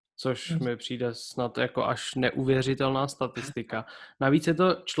 Což mi přijde snad jako až neuvěřitelná statistika. Navíc je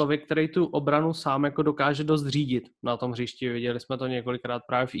to člověk, který tu obranu sám jako dokáže dost řídit na tom hřišti. Viděli jsme to několikrát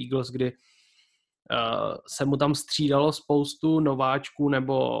právě v Eagles, kdy se mu tam střídalo spoustu nováčků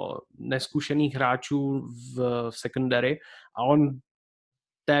nebo neskušených hráčů v secondary a on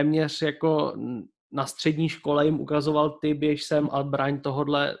téměř jako na střední škole jim ukazoval, ty běž sem a braň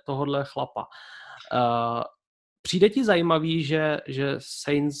tohodle chlapa. Přijde ti zajímavý, že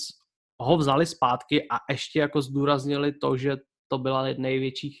Saints ho vzali zpátky a ještě jako zdůraznili to, že to byla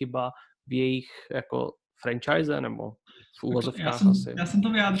největší chyba v jejich jako franchise, nebo v úvozovkách asi? Já jsem to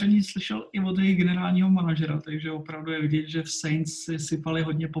vyjádření slyšel i od jejich generálního manažera, takže opravdu je vidět, že v Saints si sypali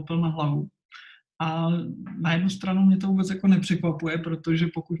hodně popel na hlavu. A na jednu stranu mě to vůbec jako nepřekvapuje, protože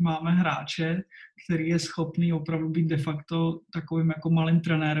pokud máme hráče, který je schopný opravdu být de facto takovým jako malým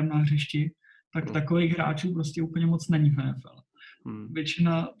trenérem na hřišti, tak takových hráčů prostě úplně moc není v NFL.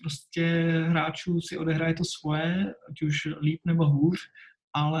 Většina prostě hráčů si odehraje to svoje, ať už líp nebo hůř,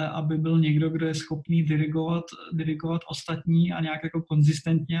 ale aby byl někdo, kdo je schopný dirigovat ostatní a nějak jako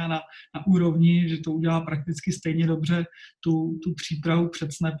konzistentně a na úrovni, že to udělá prakticky stejně dobře tu přípravu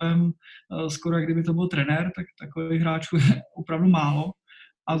před snapem, skoro jak kdyby to byl trenér, tak takových hráčů je opravdu málo.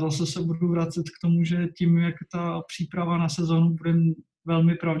 A zase se budu vracet k tomu, že tím, jak ta příprava na sezonu bude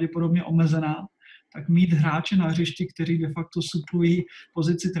velmi pravděpodobně omezená, tak mít hráče na hřišti, kteří de facto suplují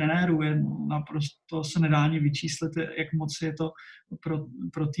pozici trenérů, je naprosto se nedá ani vyčíslit, jak moc je to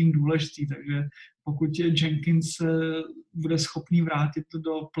pro tým důležitý. Takže pokud Jenkins bude schopný vrátit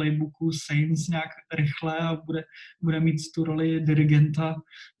do playbooku Saints nějak rychle a bude mít tu roli dirigenta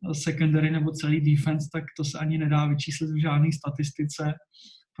secondary nebo celý defense, tak to se ani nedá vyčíslit v žádné statistice,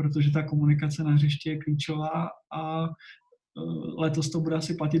 protože ta komunikace na hřišti je klíčová a letos to bude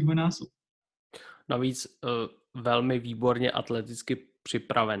asi platit dvojnásob. Navíc velmi výborně atleticky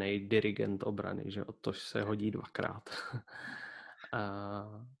připravený dirigent obrany, že to se hodí dvakrát.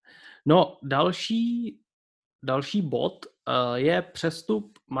 No, další bod je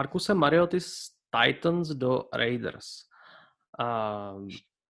přestup Marcuse Marioty z Titans do Raiders.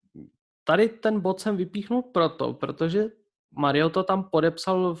 Tady ten bod jsem vypíchnul protože Mariota tam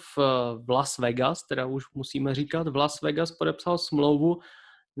podepsal v Las Vegas, teda už musíme říkat, v Las Vegas podepsal smlouvu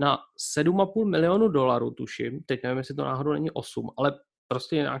na $7,5 milionu, tuším. Teď nevím, jestli to náhodou není 8, ale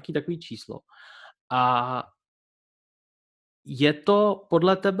prostě nějaký takový číslo. A je to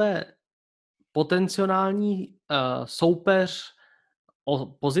podle tebe potenciální soupeř o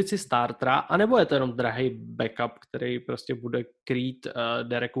pozici startera, anebo je to jenom drahý backup, který prostě bude krýt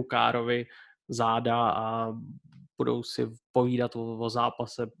Dereku Carrovi záda a budou si povídat o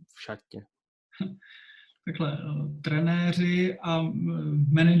zápase v šatně? Takhle, trenéři a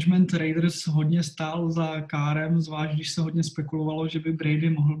management Raiders hodně stál za Carrem, zvlášť když se hodně spekulovalo, že by Brady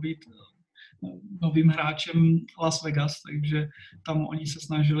mohl být novým hráčem Las Vegas, takže tam oni se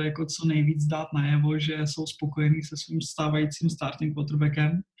snažili jako co nejvíc dát najevo, že jsou spokojení se svým stávajícím starting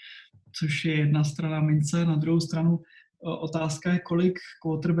quarterbackem, což je jedna strana mince. Na druhou stranu otázka je, kolik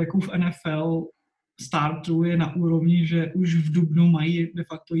quarterbacků v NFL starterů je na úrovni, že už v dubnu mají de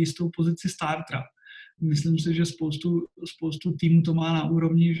facto jistou pozici startera. Myslím si, že spoustu týmů to má na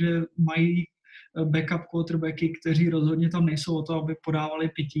úrovni, že mají backup quarterbacky, kteří rozhodně tam nejsou o to, aby podávali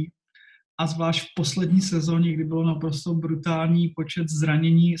pití. A zvlášť v poslední sezóně, kdy bylo naprosto brutální počet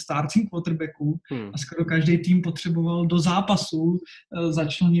zranění starting quarterbacků a skoro každý tým potřeboval do zápasu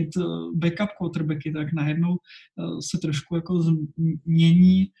začlenit backup quarterbacky, tak najednou se trošku jako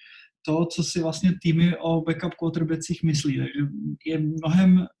změní to, co si vlastně týmy o backup quarterbackích myslí. Takže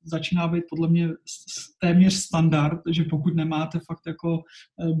začíná být podle mě téměř standard, že pokud nemáte fakt jako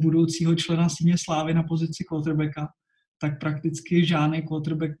budoucího člena síně slávy na pozici quarterbacka, tak prakticky žádný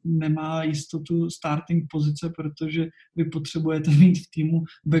quarterback nemá jistotu starting pozice, protože vy potřebujete mít v týmu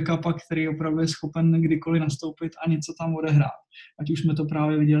backupa, který opravdu je schopen kdykoliv nastoupit a něco tam odehrát. Ať už jsme to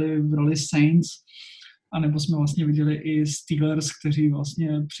právě viděli v roli Saints, anebo jsme vlastně viděli i Steelers, kteří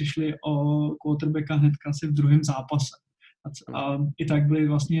vlastně přišli o quarterbacka hnedka asi v druhém zápase. A i tak byli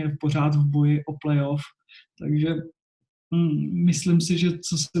vlastně pořád v boji o playoff. Takže myslím si, že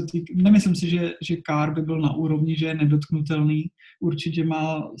nemyslím si, že Carr by byl na úrovni, že je nedotknutelný. Určitě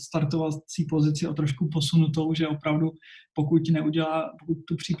má startovací pozici o trošku posunutou, že opravdu pokud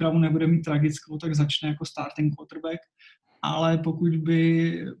tu přípravu nebude mít tragickou, tak začne jako starting quarterback. Ale pokud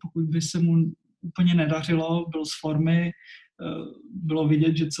by se mu úplně nedařilo, byl z formy, bylo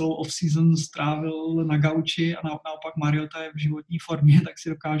vidět, že celou off-season strávil na gauči a naopak Mariota je v životní formě, tak si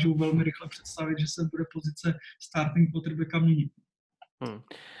dokážu velmi rychle představit, že se bude pozice starting quarterbacka měnit.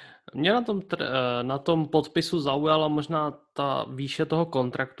 Mě na tom podpisu zaujala možná ta výše toho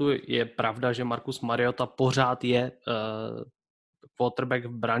kontraktu. Je pravda, že Marcus Mariota pořád je quarterback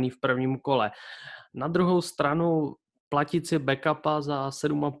braný v prvním kole. Na druhou stranu platit si backupa za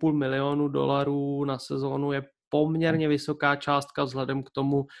 $7,5 milionu na sezónu je poměrně vysoká částka vzhledem k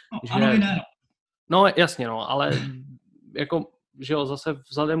tomu, že... Ano, ne. No jasně, ale jako že jo, zase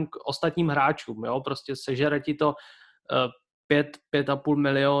vzhledem k ostatním hráčům, jo, prostě sežere ti to 5,5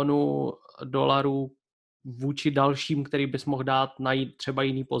 milionu dolarů vůči dalším, který bys mohl dát najít třeba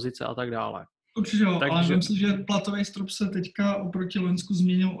jiný pozice a tak dále. Určitě jo, ale myslím si, že platový strop se teďka oproti loňsku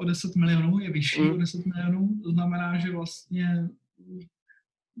změnil o 10 milionů, je vyšší o 10 milionů, to znamená, že vlastně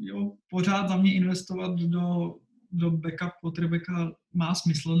jo, pořád za mě investovat do backup quarterbacka má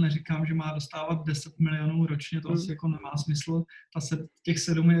smysl, neříkám, že má dostávat 10 milionů ročně, to asi jako nemá smysl, těch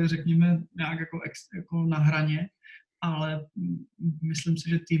 7 je řekněme nějak jako na hraně, ale myslím si,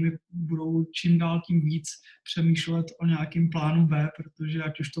 že týmy budou čím dál tím víc přemýšlet o nějakém plánu B, protože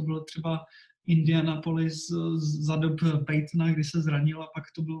ať už to bylo třeba Indianapolis za dob Peytona, kdy se zranil, a pak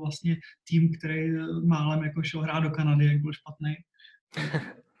to byl vlastně tým, který málem jako šel hrát do Kanady, jak byl špatný.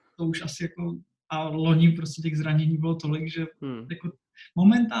 To už asi jako, a loni prostě těch zranění bylo tolik, že jako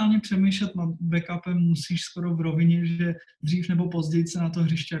momentálně přemýšlet nad backupem musíš skoro v rovině, že dřív nebo později se na to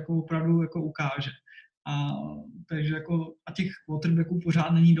hřiště jako opravdu jako ukáže. Takže jako, a těch quarterbacků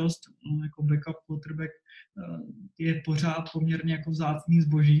pořád není dost, jako backup quarterback je pořád poměrně jako vzácný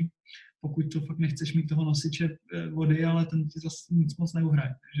zboží, pokud to fakt nechceš mít toho nosiče vody, ale ten ti zase nic moc neuhraje.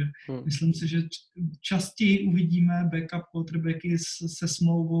 Takže myslím si, že častěji uvidíme backup quarterbacky se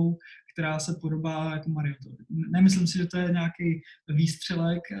smlouvou, která se podobá jako Mariotovi. Nemyslím si, že to je nějaký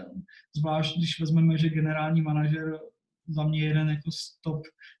výstřelek, zvlášť když vezmeme, že generální manažer za mě jeden jako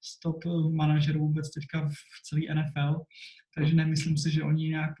stop manažerů vůbec teďka v celé NFL, takže nemyslím si, že oni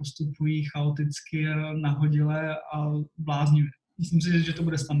nějak postupují chaoticky, nahodile a bláznivě. Myslím si, že to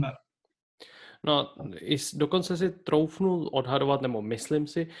bude standard. No, dokonce si troufnu odhadovat, nebo myslím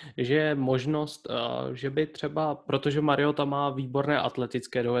si, že je možnost, že by třeba, protože Mariota má výborné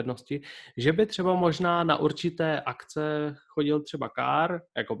atletické dovednosti, že by třeba možná na určité akce chodil třeba Carr,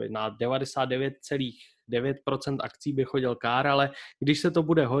 jakoby na 99,9% akcí by chodil Carr, ale když se to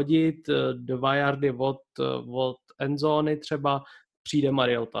bude hodit 2 yardy od endzóny třeba, přijde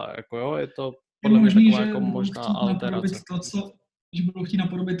Mariota, jako jo, je to podle mě taková jako možná alterace. Že budou chtít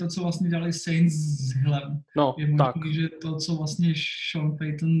napodobit to, co vlastně dělali Saints s Hillem. No, je možný, že to, co vlastně Sean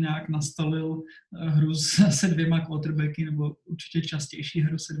Payton nějak nastavil hru se 2 quarterbacky, nebo určitě častější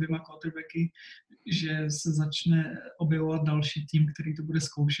hru se 2 quarterbacky, že se začne objevovat další tým, který to bude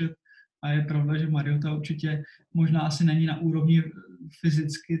zkoušet. A je pravda, že Mariota určitě možná asi není na úrovni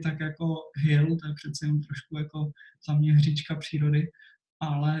fyzicky tak jako Hill, to je přece jen trošku jako za mě hříčka přírody,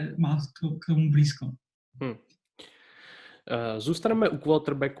 ale má k tomu blízko. Zůstaneme u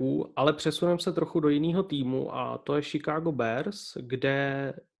quarterbacků, ale přesuneme se trochu do jiného týmu a to je Chicago Bears,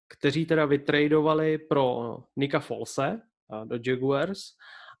 kteří teda vytradovali pro Nicka Folese do Jaguars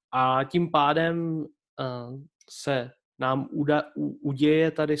a tím pádem se nám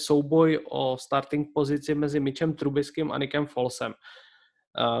uděje tady souboj o starting pozici mezi Mitchem Trubiskym a Nickem Folesem.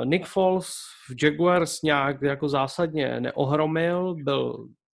 Nick Foles v Jaguars nějak jako zásadně neohromil, byl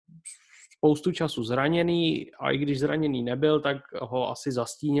spoustu času zraněný a i když zraněný nebyl, tak ho asi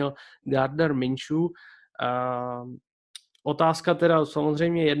zastínil Gardner Minshew. Otázka teda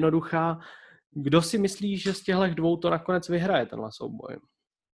samozřejmě jednoduchá. Kdo si myslí, že z těchto 2 to nakonec vyhraje tenhle souboj?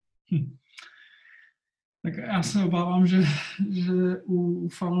 Tak já se obávám, že u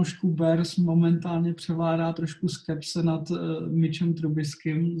fanoušků Bears momentálně převládá trošku skepse nad Mitchem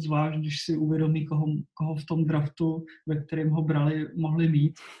Trubiskym, zvlášť když si uvědomí, koho v tom draftu, ve kterém ho brali, mohli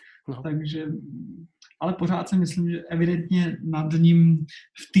mít. No. Takže, ale pořád si myslím, že evidentně nad ním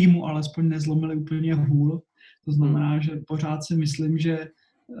v týmu alespoň nezlomili úplně hůl. To znamená, že pořád si myslím, že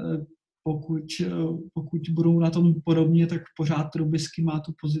pokud budou na tom podobně, tak pořád Trubisky má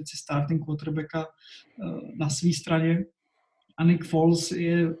tu pozici starting quarterbacka na své straně. A Nick Foles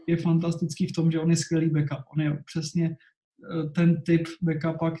je fantastický v tom, že on je skvělý backup. On je přesně ten typ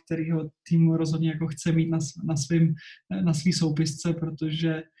backupa, kterýho tým rozhodně jako chce mít na svý soupisce,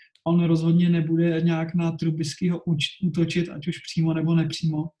 protože on rozhodně nebude nějak na Trubiskyho útočit, ať už přímo nebo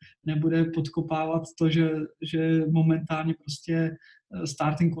nepřímo. Nebude podkopávat to, že momentálně prostě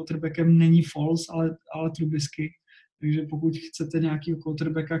starting quarterbackem není Foles, ale Trubisky. Takže pokud chcete nějakého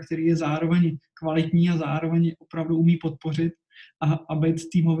quarterbacka, který je zároveň kvalitní a zároveň opravdu umí podpořit a být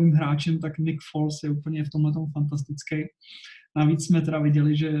týmovým hráčem, tak Nick Foles je úplně v tomhletom fantastický. Navíc jsme teda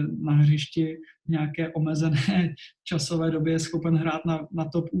viděli, že na hřišti v nějaké omezené časové době je schopen hrát na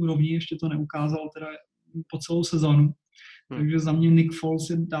top úrovni, ještě to neukázal teda po celou sezonu. Takže za mě Nick Foles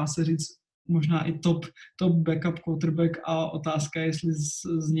je, dá se říct, možná i top backup quarterback a otázka je, jestli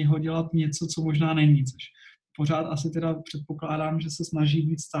z něho dělat něco, co možná není. Což pořád asi teda předpokládám, že se snaží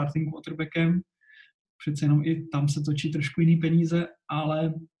být starting quarterbackem. Přece jenom i tam se točí trošku jiný peníze,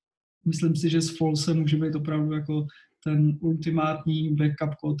 ale myslím si, že s Folesem může být opravdu jako ten ultimátní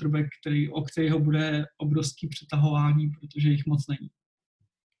backup quarterback, o kterého bude obrovský přetahování, protože jich moc není.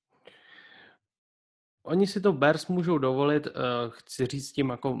 Oni si to Bears můžou dovolit, chci říct tím,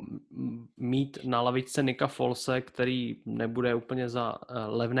 jako mít na lavičce Nicka Folese, který nebude úplně za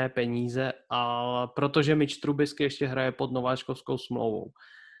levné peníze, ale protože Mitch Trubisky ještě hraje pod nováčkovskou smlouvou.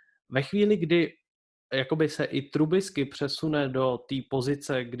 Ve chvíli, kdy jakoby se i Trubisky přesune do té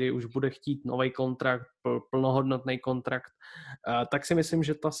pozice, kdy už bude chtít nový kontrakt, plnohodnotný kontrakt, tak si myslím,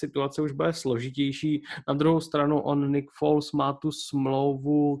 že ta situace už bude složitější. Na druhou stranu Nick Foles má tu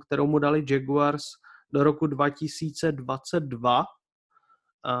smlouvu, kterou mu dali Jaguars do roku 2022,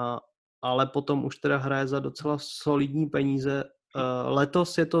 ale potom už teda hraje za docela solidní peníze.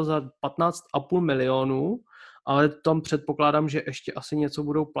 Letos je to za 15,5 milionů, ale tam předpokládám, že ještě asi něco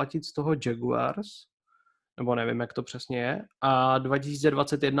budou platit z toho Jaguars, nebo nevím, jak to přesně je. A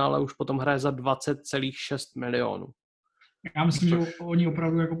 2021 ale už potom hraje za 20,6 milionů. Já myslím, že oni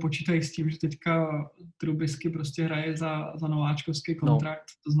opravdu jako počítají s tím, že teďka Trubisky prostě hraje za nováčkovský kontrakt.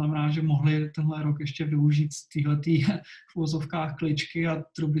 No. To znamená, že mohli tenhle rok ještě využít z téhletý v uvozovkách kličky a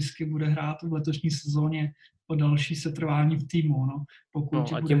Trubisky bude hrát v letošní sezóně o další setrvání v týmu. No.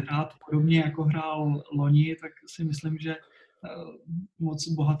 Pokud bude hrát podobně, jako hrál loni, tak si myslím, že moc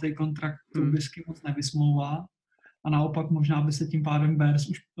bohatý kontrakt Trubisky moc nevysmlouvá. A naopak možná by se tím pádem Bears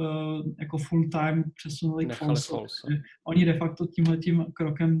už jako full time přesunuli k Folese. Oni de facto tímhletím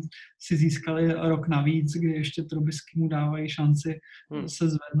krokem si získali rok navíc, kdy ještě Trubisky mu dávají šanci se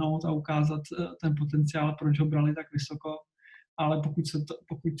zvednout a ukázat ten potenciál, proč ho brali tak vysoko. Ale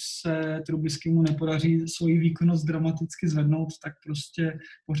pokud se Trubisky mu nepodaří svoji výkonnost dramaticky zvednout, tak prostě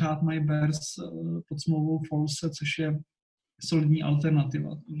pořád mají Bears pod smlouvou Folese, což je solidní alternativa.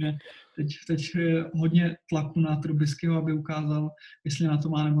 Takže teď je hodně tlaku na Trubiskyho, aby ukázal, jestli na to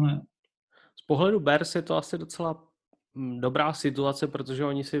má nebo ne. Z pohledu Bears je to asi docela dobrá situace, protože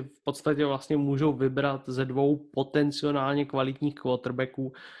oni si v podstatě vlastně můžou vybrat ze dvou potenciálně kvalitních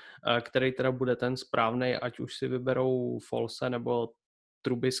quarterbacků, který teda bude ten správnej, ať už si vyberou Folese nebo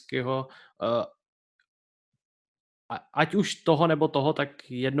Trubiskyho. Ať už toho nebo toho,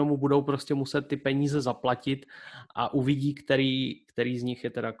 tak jednomu budou prostě muset ty peníze zaplatit a uvidí, který z nich je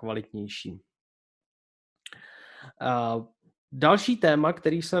teda kvalitnější. Další téma,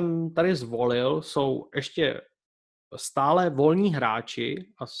 který jsem tady zvolil, jsou ještě stále volní hráči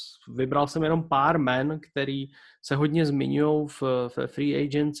a vybral jsem jenom pár men, který se hodně zmiňují v free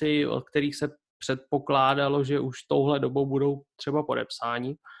agency, od kterých se předpokládalo, že už touhle dobou budou třeba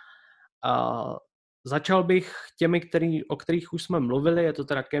podepsáni. Začal bych těmi, o kterých už jsme mluvili, je to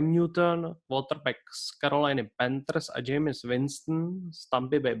teda Cam Newton, quarterback z Caroliny Panthers a Jameis Winston z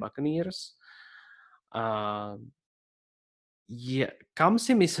Tampa Bay Buccaneers. Kam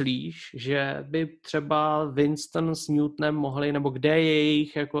si myslíš, že by třeba Winston s Newtonem mohli, nebo kde je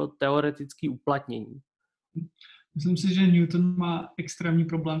jejich jako teoretický uplatnění? Myslím si, že Newton má extrémní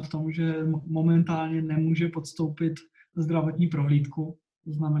problém v tom, že momentálně nemůže podstoupit zdravotní prohlídku.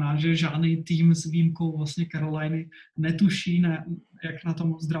 To znamená, že žádný tým s výjimkou vlastně Caroliny netuší, jak na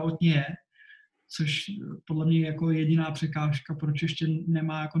tom zdravotně je, což podle mě je jako jediná překážka, proč ještě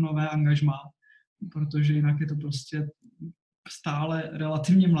nemá jako nové angažmá, protože jinak je to prostě stále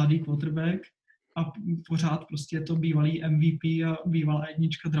relativně mladý quarterback a pořád prostě je to bývalý MVP a bývalá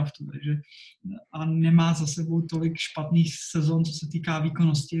jednička draftu, takže a nemá za sebou tolik špatných sezon, co se týká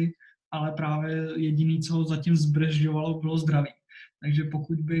výkonnosti, ale právě jediný, co ho zatím zbržďovalo, bylo zdraví. Takže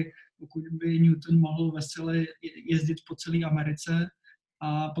pokud by Newton mohl vesele jezdit po celé Americe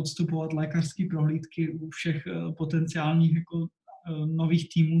a podstupovat lékařské prohlídky u všech potenciálních jako nových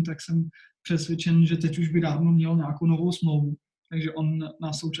týmů, tak jsem přesvědčen, že teď už by dávno měl nějakou novou smlouvu. Takže on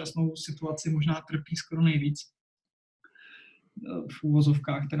na současnou situaci možná trpí skoro nejvíc. V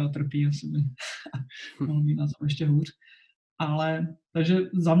úvozovkách teda trpí, asi by mohl být na tom ještě hůř. Ale takže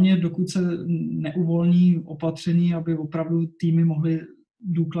za mě, dokud se neuvolní opatření, aby opravdu týmy mohly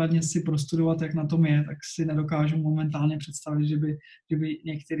důkladně si prostudovat, jak na tom je, tak si nedokážu momentálně představit, že by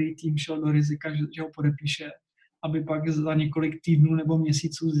některý tým šel do rizika, že ho podepíše, aby pak za několik týdnů nebo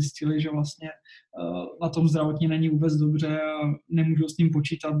měsíců zjistili, že vlastně na tom zdravotně není vůbec dobře a nemůžou s ním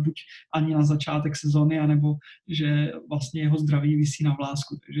počítat buď ani na začátek sezony, anebo že vlastně jeho zdraví visí na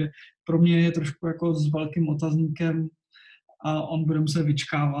vlásku. Takže pro mě je trošku jako s velkým otazníkem a on bude muset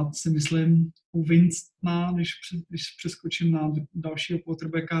vyčkávat, si myslím, u Winstona, když přeskočím na dalšího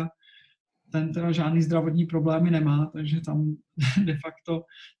quarterbacka, ten teda žádný zdravotní problémy nemá, takže tam de facto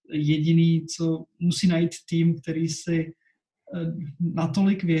jediný, co musí najít tým, který si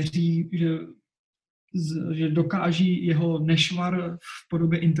natolik věří, že že dokáží jeho nešvar v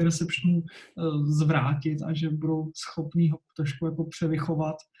podobě interceptionů zvrátit a že budou schopní ho trošku jako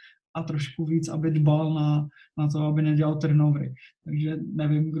převychovat a trošku víc, aby dbal na to, aby nedělal turnovery. Takže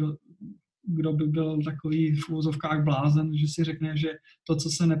nevím, kdo by byl takový v úvozovkách blázen, že si řekne, že to, co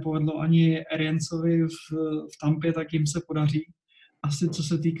se nepovedlo ani Ariansovi v Tampě, tak jim se podaří. Asi co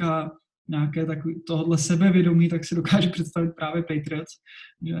se týká nějaké tohohle sebevědomí, tak si dokážu představit právě Patriots,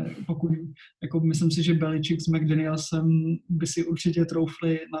 že pokud, jako myslím si, že Belichick s McDanielsem by si určitě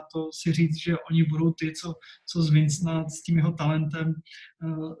troufli na to si říct, že oni budou ty, co z Vincenta s tím jeho talentem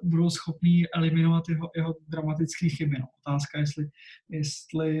budou schopní eliminovat jeho dramatické chyby. No. Otázka,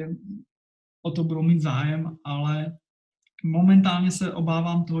 jestli o to budou mít zájem, ale momentálně se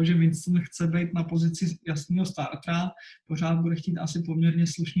obávám toho, že Winston chce být na pozici jasného startera, pořád bude chtít asi poměrně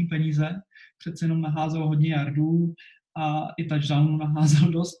slušný peníze, přece jenom naházel hodně yardů a i touchdownů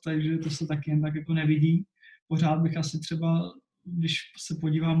naházel dost, takže to se taky jen tak jako nevidí. Pořád bych asi třeba, když se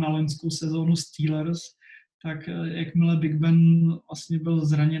podívám na loňskou sezónu Steelers, tak jakmile Big Ben vlastně byl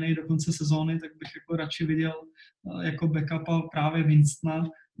zraněný do konce sezóny, tak bych jako radši viděl jako backupa právě Winstona,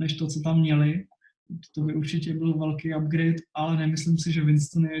 než to, co tam měli. To by určitě byl velký upgrade, ale nemyslím si, že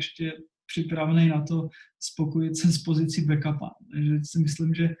Winston je ještě připravený na to spokojit se s pozicí backupa. Takže si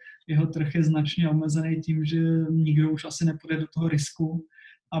myslím, že jeho trh je značně omezený tím, že nikdo už asi nepůjde do toho risku,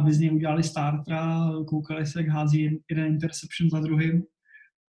 aby z něj udělali startera, koukali se, jak hází jeden interception za druhým.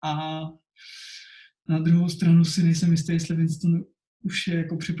 A na druhou stranu si nejsem jistý, jestli Winston už je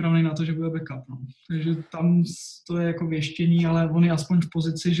jako připravený na to, že bude backup. No. Takže tam to je jako věštění, ale on je aspoň v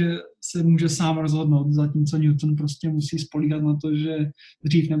pozici, že se může sám rozhodnout, zatímco Newton prostě musí spolíhat na to, že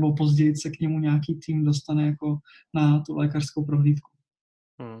dřív nebo později se k němu nějaký tým dostane jako na tu lékařskou prohlídku.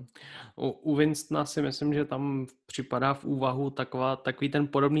 U Winstona si myslím, že tam připadá v úvahu takový ten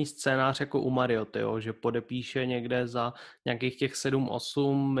podobný scénář jako u Marioty, že podepíše někde za nějakých těch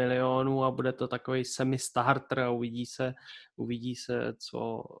 7-8 milionů a bude to takový semi-starter a uvidí se,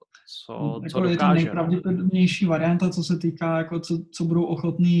 co dokáže. Je to nejpravděpodobnější varianta, co se týká, jako co budou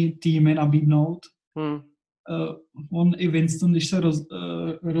ochotní týmy nabídnout. On i Winston, když se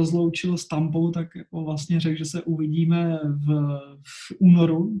rozloučil s Tampou, tak jako vlastně řekl, že se uvidíme v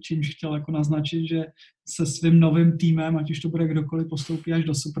únoru, čímž chtěl jako naznačit, že se svým novým týmem, ať už to bude kdokoliv, postoupí až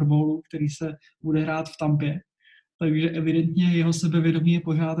do Super Bowlu, který se bude hrát v Tampě. Takže evidentně jeho sebevědomí je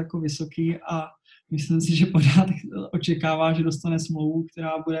pořád jako vysoký a myslím si, že pořád očekává, že dostane smlouvu,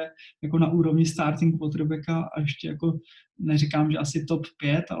 která bude jako na úrovni starting quarterbacka a ještě jako neříkám, že asi top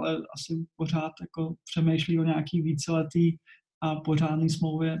 5, ale asi pořád jako přemýšlí o nějaký víceletý a pořádný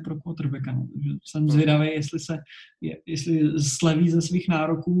smlouvě pro quarterbacka. No. Takže jsem zvědavý, jestli sleví ze svých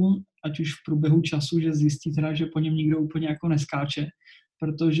nároků, ať už v průběhu času, že zjistí teda, že po něm nikdo úplně jako neskáče,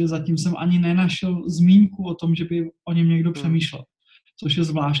 protože zatím jsem ani nenašel zmínku o tom, že by o něm někdo přemýšlel. Což je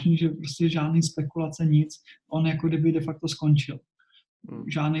zvláštní, že prostě žádný spekulace, nic, on jako kdyby de facto skončil.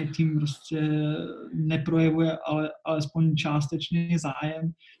 Žádný tým prostě neprojevuje, ale alespoň částečně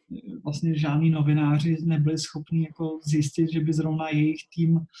zájem. Vlastně žádný novináři nebyli schopni jako zjistit, že by zrovna jejich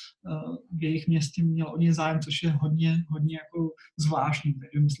tým v jejich městě měl o ně zájem, což je hodně jako zvláštní.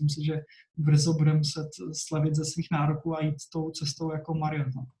 Takže myslím si, že brzo budeme muset slevit ze svých nároků a jít tou cestou jako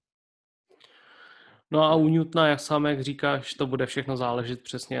Mariota. No a u Newtona, jak říkáš, to bude všechno záležet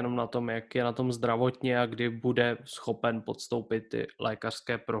přesně jenom na tom, jak je na tom zdravotně a kdy bude schopen podstoupit ty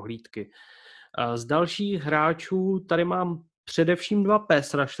lékařské prohlídky. Z dalších hráčů tady mám především 2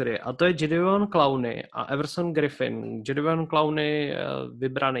 pass rushery, a to je Jadeveon Clowney a Everson Griffin. Jadeveon Clowney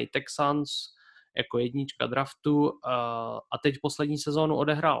vybraný Texans jako jednička draftu a teď poslední sezónu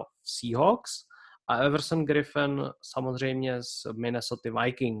odehrál v Seahawks a Everson Griffin samozřejmě z Minnesota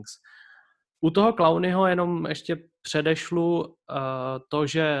Vikings. U toho Clowneyho jenom ještě předešlu to,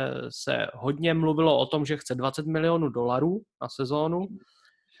 že se hodně mluvilo o tom, že chce $20 milionů na sezónu.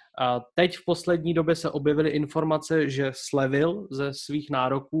 Teď v poslední době se objevily informace, že slevil ze svých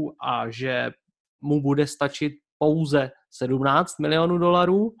nároků a že mu bude stačit pouze $17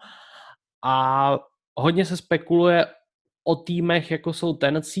 milionů. A hodně se spekuluje o týmech, jako jsou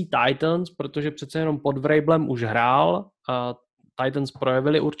Tennessee Titans, protože přece jenom pod Vrablem už hrál. Titans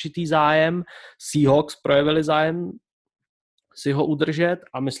projevili určitý zájem, Seahawks projevili zájem si ho udržet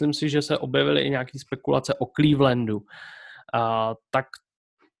a myslím si, že se objevily i nějaké spekulace o Clevelandu.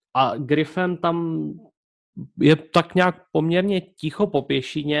 A Griffin tam je tak nějak poměrně ticho po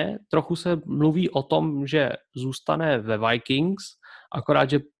pěšině, trochu se mluví o tom, že zůstane ve Vikings, akorát,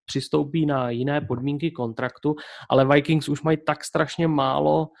 že přistoupí na jiné podmínky kontraktu, ale Vikings už mají tak strašně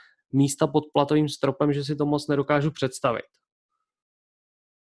málo místa pod platovým stropem, že si to moc nedokážu představit.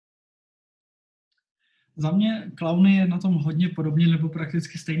 Za mě Clowney je na tom hodně podobně nebo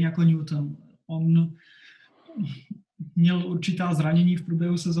prakticky stejně jako Newton. On měl určitá zranění v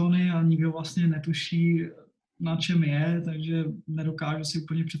průběhu sezóny a nikdo vlastně netuší, na čem je, takže nedokážu si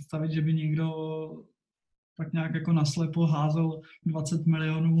úplně představit, že by někdo tak nějak jako naslepo házel 20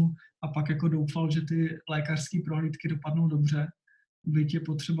 milionů a pak jako doufal, že ty lékařské prohlídky dopadnou dobře. Byť je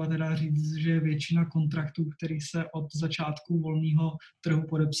potřeba teda říct, že většina kontraktů, které se od začátku volného trhu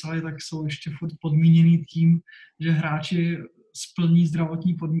podepsali, tak jsou ještě furt podmíněný tím, že hráči splní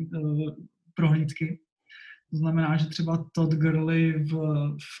zdravotní prohlídky. To znamená, že třeba Todd Gurley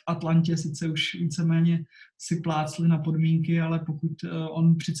v Atlantě sice už víceméně si plácli na podmínky, ale pokud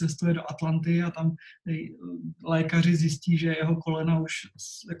on přicestuje do Atlanty a tam lékaři zjistí, že jeho kolena už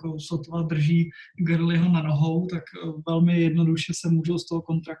jako sotva drží Gurleyho na nohou, tak velmi jednoduše se můžou z toho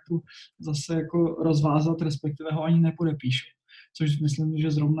kontraktu zase jako rozvázat, respektive ho ani nepodepíšou. Což myslím,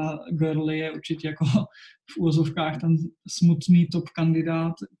 že zrovna Gurley je určitě jako v úvozovkách ten smutný top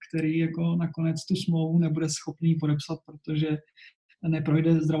kandidát, který jako nakonec tu smlouvu nebude schopný podepsat, protože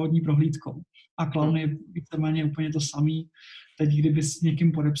neprojde zdravotní prohlídkou. A Clowney je víceméně úplně to samý. Teď, kdyby s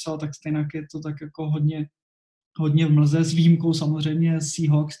někým podepsal, tak stejně je to tak jako hodně v mlze, s výjimkou samozřejmě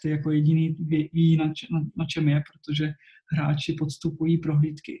Seahawks, ty jako jediný ví na čem je, protože hráči podstupují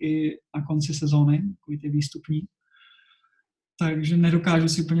prohlídky i na konci sezóny, takový ty výstupní. Takže nedokážu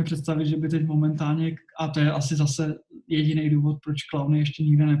si úplně představit, že by teď momentálně, a to je asi zase jediný důvod, proč Clowney ještě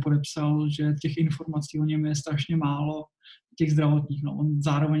nikde nepodepsal, že těch informací o něm je strašně málo, těch zdravotních. No. On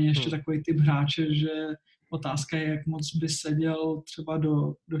zároveň ještě takový typ hráče, že otázka je, jak moc by seděl třeba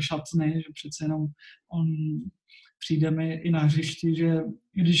do šatny, že přece jenom on přijde mi i na hřišti, že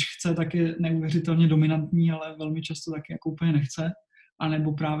když chce, tak je neuvěřitelně dominantní, ale velmi často taky jako úplně nechce. A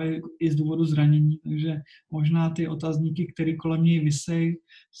nebo právě i z důvodu zranění. Takže možná ty otazníky, které kolem něj visejí,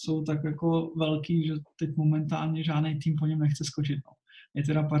 jsou tak jako velký, že teď momentálně žádný tým po něm nechce skočit. No. Je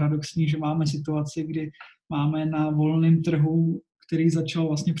teda paradoxní, že máme situaci, kdy máme na volném trhu, který začal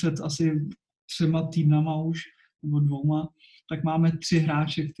vlastně před asi 3 týdnama už, nebo 2, tak máme 3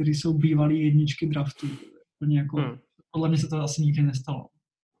 hráče, kteří jsou bývalí jedničky draftu. Jako, podle mě se to asi nikdy nestalo.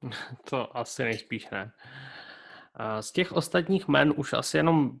 To asi nejspíš ne. Z těch ostatních jmen už asi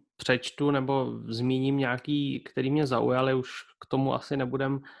jenom přečtu nebo zmíním nějaký, který mě zaujaly, už k tomu asi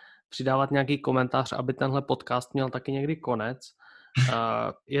nebudem přidávat nějaký komentář, aby tenhle podcast měl taky někdy konec.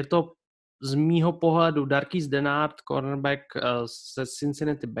 Je to z mýho pohledu Darqueze Dennard, cornerback ze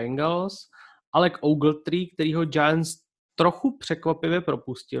Cincinnati Bengals, Alec Ogletree, kterýho Giants trochu překvapivě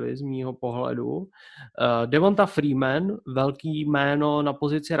propustili z mýho pohledu. Devonta Freeman, velký jméno na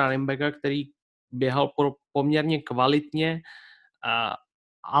pozici running backa, který běhal poměrně kvalitně,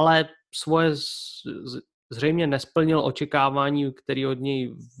 ale svoje zřejmě nesplnil očekávání, které od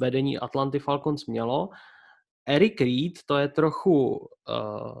něj vedení Atlanty Falcons mělo. Eric Reed, to je trochu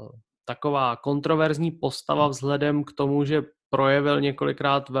taková kontroverzní postava vzhledem k tomu, že projevil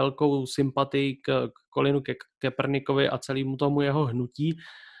několikrát velkou sympatii k Colinu Kaepernickovi a celému tomu jeho hnutí.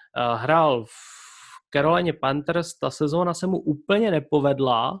 Hrál v Carolině Panthers, ta sezóna se mu úplně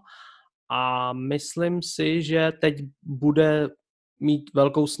nepovedla a myslím si, že teď bude mít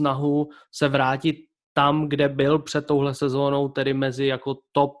velkou snahu se vrátit tam, kde byl před touhle sezónou, tedy mezi jako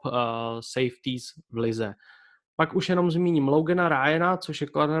top safeties v lize. Pak už jenom zmíním Logana Ryana, což je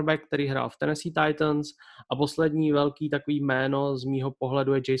cornerback, který hrál v Tennessee Titans, a poslední velký takový jméno z mýho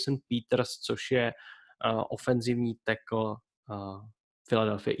pohledu je Jason Peters, což je ofenzivní tackle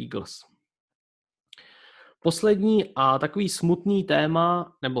Philadelphia Eagles. Poslední a takový smutný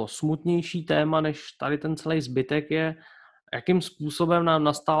téma, nebo smutnější téma než tady ten celý zbytek je, jakým způsobem nám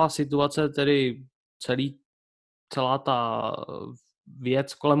nastala situace, tedy celá ta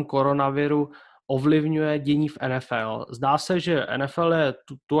věc kolem koronaviru ovlivňuje dění v NFL. Zdá se, že NFL je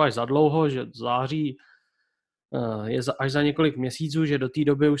tu až za dlouho, že září je až za několik měsíců, že do té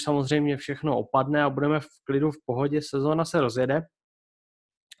doby už samozřejmě všechno opadne a budeme v klidu, v pohodě, sezóna se rozjede.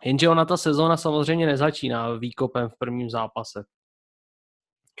 Jenže ona ta sezóna samozřejmě nezačíná výkopem v prvním zápase.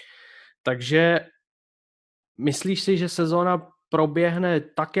 Takže myslíš si, že sezóna proběhne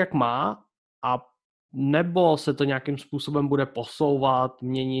tak, jak má, a nebo se to nějakým způsobem bude posouvat,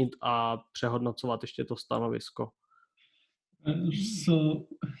 měnit a přehodnocovat ještě to stanovisko?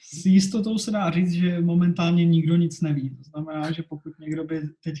 S jistotou se dá říct, že momentálně nikdo nic neví. To znamená, že pokud někdo by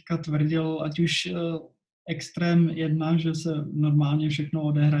teďka tvrdil, ať už extrém 1, že se normálně všechno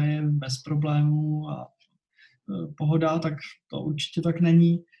odehraje bez problémů a pohoda, tak to určitě tak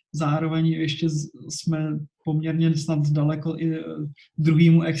není. Zároveň ještě jsme poměrně snad daleko i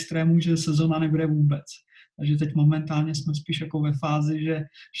druhému extrému, že sezona nebude vůbec. Takže teď momentálně jsme spíš jako ve fázi, že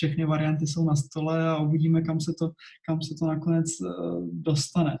všechny varianty jsou na stole a uvidíme, kam se to nakonec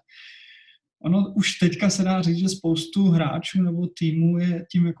dostane. Ono už teďka se dá říct, že spoustu hráčů nebo týmů je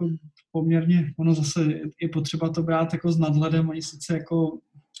tím jako poměrně, ono zase je potřeba to brát jako s nadhledem, oni sice jako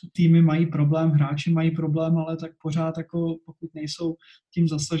týmy mají problém, hráči mají problém, ale tak pořád jako pokud nejsou tím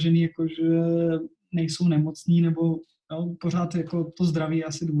zasažený, jako že nejsou nemocní nebo pořád jako to zdraví je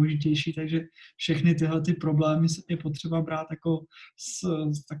asi důležitější, takže všechny tyhle ty problémy je potřeba brát jako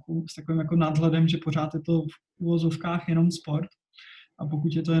s takovým jako nadhledem, že pořád je to v uvozovkách jenom sport. A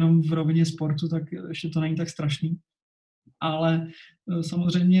pokud je to jenom v rovině sportu, tak ještě to není tak strašný. Ale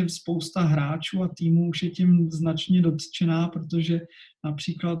samozřejmě spousta hráčů a týmů už je tím značně dotčená, protože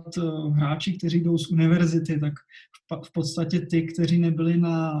například hráči, kteří jdou z univerzity, tak v podstatě ty, kteří nebyli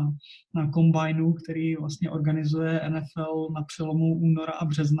na kombajnu, který vlastně organizuje NFL na přelomu února a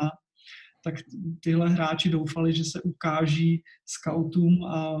března, tak tyhle hráči doufali, že se ukáží scoutům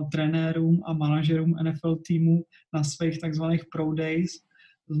a trenérům a manažerům NFL týmu na svých takzvaných pro days.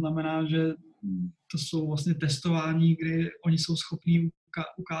 To znamená, že to jsou vlastně testování, kdy oni jsou schopní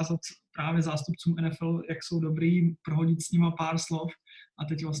ukázat právě zástupcům NFL, jak jsou dobrý, prohodit s nima pár slov. A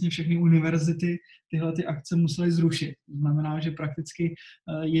teď vlastně všechny univerzity tyhle ty akce musely zrušit. To znamená, že prakticky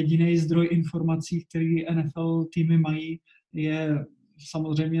jediný zdroj informací, který NFL týmy mají, je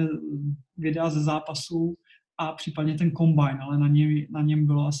samozřejmě videa ze zápasů a případně ten kombajn, ale na něm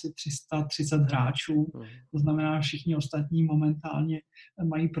bylo asi 330 hráčů. To znamená, že všichni ostatní momentálně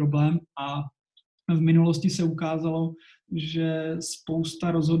mají problém a v minulosti se ukázalo, že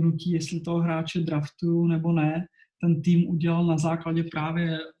spousta rozhodnutí, jestli toho hráče draftují nebo ne, ten tým udělal na základě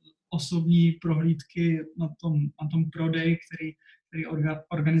právě osobní prohlídky na tom prodej, který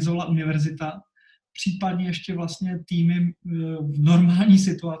organizovala univerzita. Případně ještě vlastně týmy v normální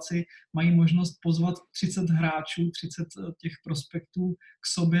situaci mají možnost pozvat 30 hráčů, 30 těch prospektů k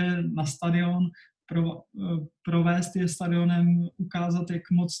sobě na stadion, provést je stadionem, ukázat, jak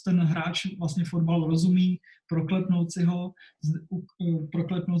moc ten hráč vlastně fotbal rozumí, proklepnout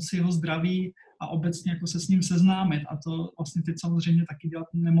si jeho zdraví a obecně jako se s ním seznámit. A to vlastně teď samozřejmě taky dělat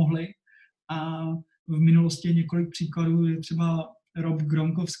nemohli. A v minulosti je několik příkladů, je třeba Rob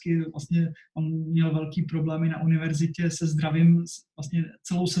Gronkowski, vlastně on měl velký problémy na univerzitě se zdravím, vlastně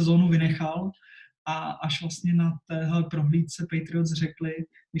celou sezónu vynechal a až vlastně na téhle prohlídce Patriots řekli,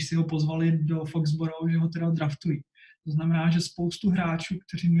 když si ho pozvali do Foxborough, že ho teda draftují. To znamená, že spoustu hráčů,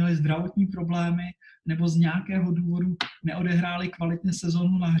 kteří měli zdravotní problémy nebo z nějakého důvodu neodehráli kvalitně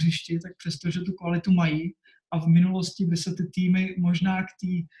sezónu na hřišti, tak přestože tu kvalitu mají a v minulosti, kdy se ty týmy možná k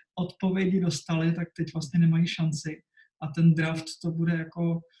té odpovědi dostaly, tak teď vlastně nemají šanci. A ten draft to bude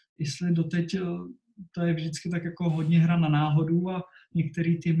jako, jestli doteď, to je vždycky tak jako hodně hra na náhodu a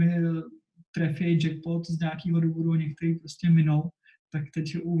některé týmy trefí jackpot z nějakého důvodu a některý prostě minou, tak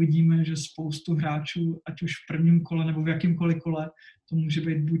teď uvidíme, že spoustu hráčů, ať už v prvním kole nebo v jakýmkoliv kole, to může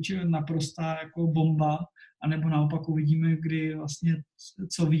být buď naprostá jako bomba, anebo naopak uvidíme, kdy vlastně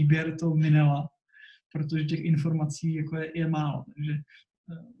co výběr to minela, protože těch informací jako je málo. Takže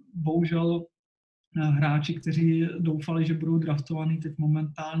bohužel hráči, kteří doufali, že budou draftovaní, teď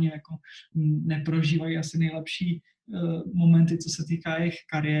momentálně jako neprožívají asi nejlepší momenty, co se týká jejich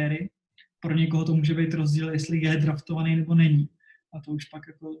kariéry. Pro někoho to může být rozdíl, jestli je draftovaný nebo není. A to už pak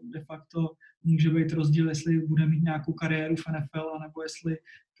jako de facto může být rozdíl, jestli bude mít nějakou kariéru v NFL, anebo jestli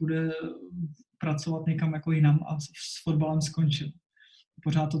bude pracovat někam jako jinam a s fotbalem skončit.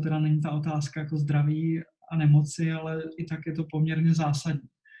 Pořád to teda není ta otázka jako zdraví a nemoci, ale i tak je to poměrně zásadní.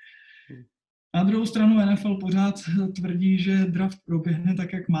 Na druhou stranu NFL pořád tvrdí, že draft proběhne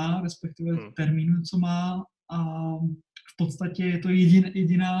tak, jak má, respektive termínu, co má a v podstatě je to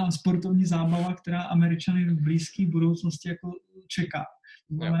jediná sportovní zábava, která Američany v blízké budoucnosti jako čeká.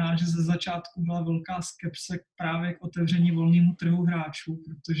 To znamená, že ze začátku byla velká skepse právě k otevření volnému trhu hráčů,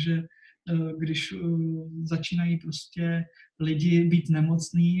 protože když začínají prostě lidi být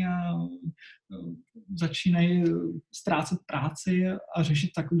nemocní a začínají ztrácet práci a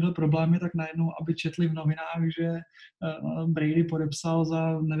řešit takovéhle problémy, tak najednou, aby četli v novinách, že Brady podepsal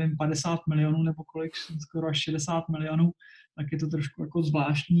za, nevím, 50 milionů nebo kolik, skoro až 60 milionů, tak je to trošku jako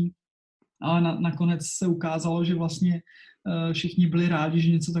zvláštní. Ale nakonec se ukázalo, že vlastně všichni byli rádi,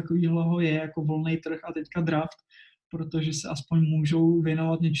 že něco takového je jako volný trh a teďka draft, protože se aspoň můžou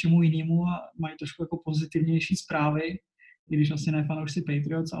věnovat něčemu jinému a mají trošku jako pozitivnější zprávy, i když vlastně ne fanoušci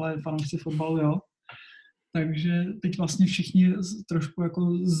Patriots, ale fanoušci fotbalu, jo. Takže teď vlastně všichni trošku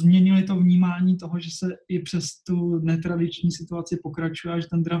jako změnili to vnímání toho, že se i přes tu netradiční situaci pokračuje a že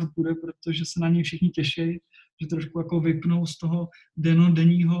ten draft bude, protože se na něj všichni těší, že trošku jako vypnou z toho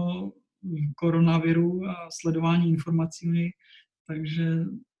dennodenního koronaviru a sledování informací, takže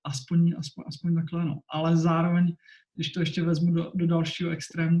aspoň takhle, no. Ale zároveň, když to ještě vezmu do dalšího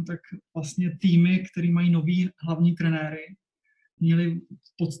extrému, tak vlastně týmy, které mají nový hlavní trenéry, měli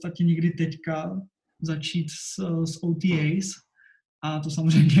v podstatě někdy teďka začít s OTAs a to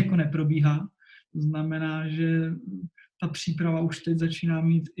samozřejmě jako neprobíhá. To znamená, že ta příprava už teď začíná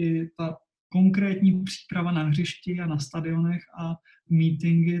mít i ta konkrétní příprava na hřišti a na stadionech a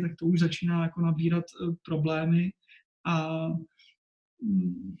meetingy, tak to už začíná jako nabírat problémy a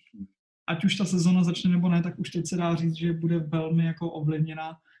ať už ta sezona začne nebo ne, tak už teď se dá říct, že bude velmi jako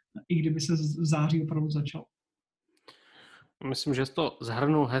ovlivněna, i kdyby se v září opravdu začalo. Myslím, že jsi to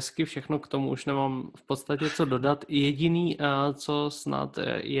zhrnul hezky, všechno k tomu už nemám v podstatě co dodat. Jediný, co snad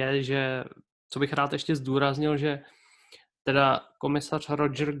je, že co bych rád ještě zdůraznil, že teda komisař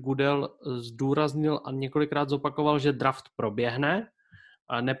Roger Goodell zdůraznil a několikrát zopakoval, že draft proběhne.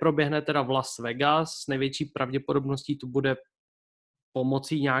 A neproběhne teda v Las Vegas, s největší pravděpodobností to bude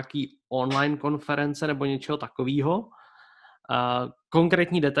pomocí nějaký online konference nebo něčeho takového.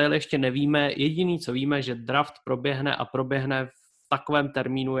 Konkrétní detaily ještě nevíme. Jediný, co víme, že draft proběhne a proběhne v takovém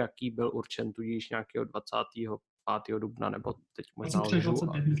termínu, jaký byl určen, tudíž nějakého 25. dubna, nebo teď možná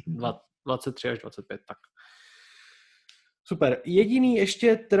 23 až 25, tak. Super. Jediný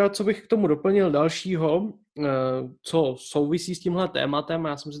ještě, teda, co bych k tomu doplnil dalšího, co souvisí s tímhle tématem,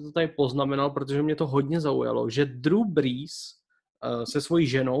 já jsem si to tady poznamenal, protože mě to hodně zaujalo, že Drew Brees se svojí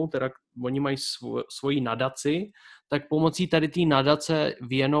ženou, teda oni mají svoji nadaci, tak pomocí tady té nadace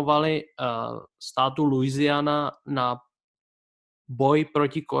věnovali státu Louisiana na boj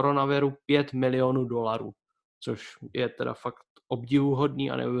proti koronaviru $5 milionů, což je teda fakt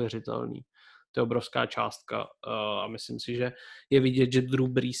obdivuhodný a neuvěřitelný. To je obrovská částka a myslím si, že je vidět, že Drew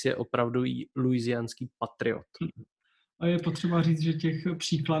Brees je opravdu louisianský patriot. A je potřeba říct, že těch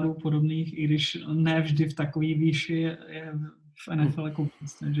příkladů podobných, i když ne vždy v takové výši, je v NFL jako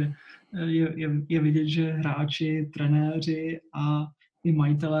víc. Takže je vidět, že hráči, trenéři a i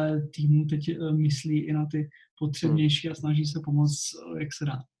majitelé týmu teď myslí i na ty potřebnější a snaží se pomoct, jak se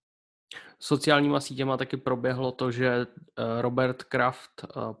dá. Sociálníma sítěma taky proběhlo to, že Robert Kraft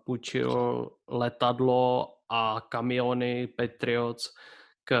půjčil letadlo a kamiony Patriots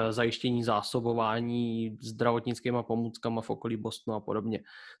k zajištění zásobování zdravotnickýma pomůckama v okolí Bostonu a podobně.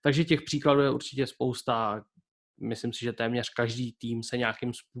 Takže těch příkladů je určitě spousta. Myslím si, že téměř každý tým se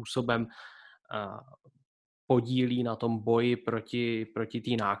nějakým způsobem podílí na tom boji proti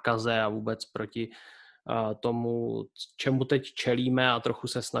té nákaze a vůbec proti tomu, čemu teď čelíme a trochu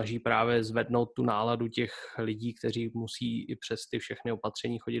se snaží právě zvednout tu náladu těch lidí, kteří musí i přes ty všechny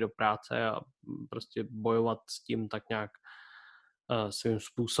opatření chodit do práce a prostě bojovat s tím tak nějak svým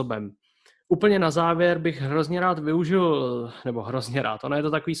způsobem. Úplně na závěr bych hrozně rád využil, nebo hrozně rád, ono je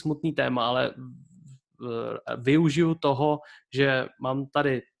to takový smutný téma, ale využiju toho, že mám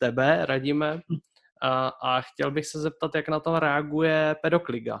tady tebe, Radime, a chtěl bych se zeptat, jak na to reaguje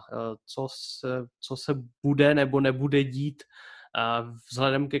pedokliga. Co se bude nebo nebude dít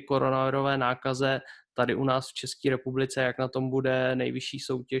vzhledem ke koronavirové nákaze tady u nás v České republice, jak na tom bude nejvyšší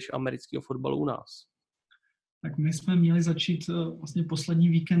soutěž amerického fotbalu u nás? Tak my jsme měli začít vlastně poslední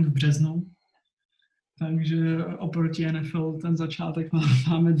víkend v březnu, takže oproti NFL ten začátek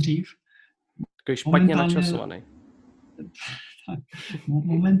máme dřív. Takový špatně načasovaný.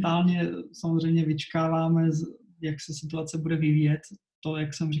 Momentálně samozřejmě vyčkáváme, jak se situace bude vyvíjet. To,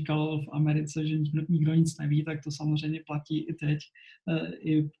 jak jsem říkal v Americe, že nikdo nic neví, tak to samozřejmě platí i teď,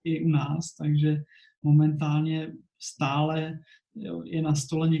 i u nás. Takže momentálně stále je na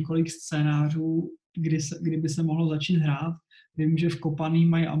stole několik scénářů, kdy by se mohlo začít hrát. Vím, že v Kopaný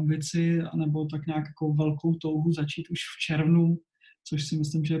mají ambici, nebo tak nějak jako velkou touhu začít už v červnu, což si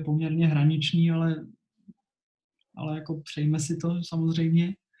myslím, že je poměrně hraniční, ale jako přejme si to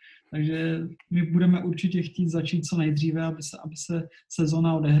samozřejmě. Takže my budeme určitě chtít začít co nejdříve, aby se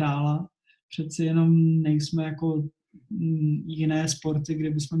sezona odehrála. Přeci jenom nejsme jako jiné sporty, kde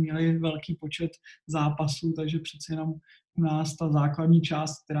bychom měli velký počet zápasů, takže přeci jenom u nás ta základní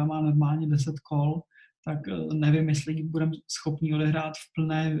část, která má normálně 10 kol, tak nevím, jestli budeme schopni odehrát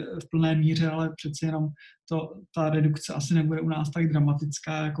v plné míře, ale přeci jenom ta redukce asi nebude u nás tak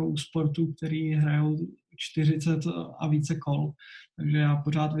dramatická jako u sportů, který hrajou 40 a více kol. Takže já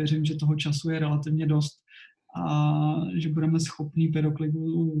pořád věřím, že toho času je relativně dost a že budeme schopni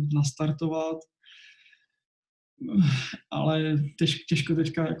pedokligu nastartovat, ale těžko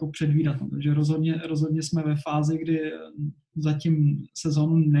teďka jako předvídat. Takže rozhodně jsme ve fázi, kdy zatím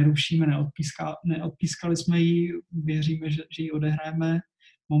sezonu nerušíme, neodpískali jsme ji, věříme, že ji odehrajeme.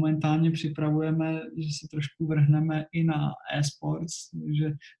 momentálně připravujeme, že se trošku vrhneme i na e-sports,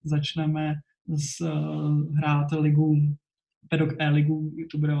 že začneme hrát ligu, Paddock E-ligu,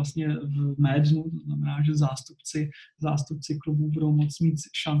 to bude vlastně v Madenu, to znamená, že zástupci klubů budou moct mít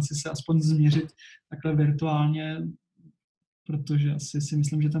šanci se aspoň změřit takhle virtuálně, protože asi si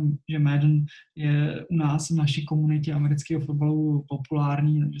myslím, že Madden je u nás v naší komunitě amerického fotbalu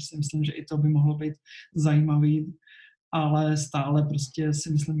populární, takže si myslím, že i to by mohlo být zajímavý, ale stále prostě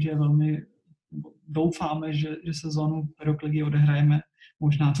si myslím, že je velmi, doufáme, že sezónu Paddock ligy odehrajeme.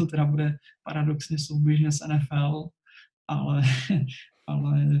 Možná to teda bude paradoxně souběžně s NFL, ale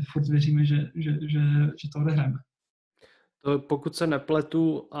furt věříme, že to odehrajeme. To, pokud se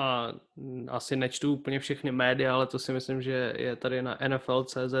nepletu a asi nečtu úplně všechny média, ale to si myslím, že je tady na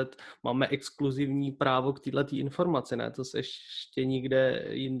NFL.cz, máme exkluzivní právo k této informaci, ne? To se ještě nikde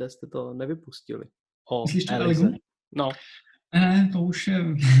jinde jste to nevypustili. Myslíš tu ligu? No. Ne, to už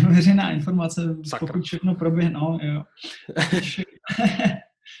je veřejná informace, Sakra. Pokud všechno proběhne, no, jo.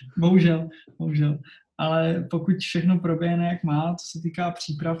 Bohužel. Ale pokud všechno proběhne, jak má, co se týká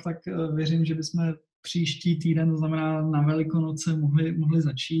příprav, tak věřím, že bychom příští týden, to znamená na Velikonoce, mohli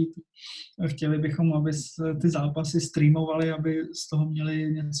začít. Chtěli bychom, aby ty zápasy streamovali, aby z toho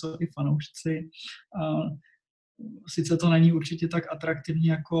měli něco i fanoušci. Sice to není určitě tak atraktivní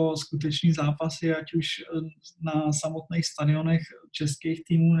jako skutečný zápasy, ať už na samotných stadionech českých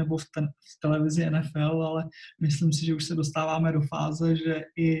týmů nebo v televizi NFL, ale myslím si, že už se dostáváme do fáze, že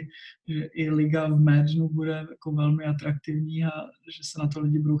i liga v Madenu bude jako velmi atraktivní a že se na to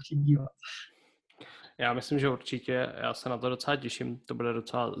lidi budou chtít dívat. Já myslím, že určitě, já se na to docela těším, to bude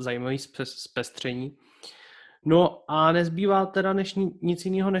docela zajímavý zpestření. No a nezbývá teda nic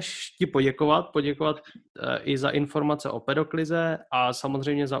jiného, než ti poděkovat i za informace o pedoklize a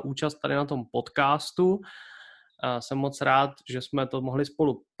samozřejmě za účast tady na tom podcastu. Jsem moc rád, že jsme to mohli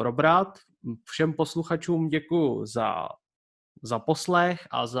spolu probrat. Všem posluchačům děkuju za poslech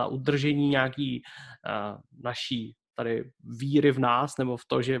a za udržení nějaký naší tady víry v nás nebo v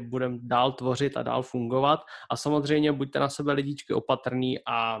to, že budeme dál tvořit a dál fungovat. A samozřejmě buďte na sebe lidičky opatrný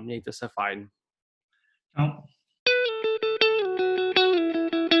a mějte se fajn. No.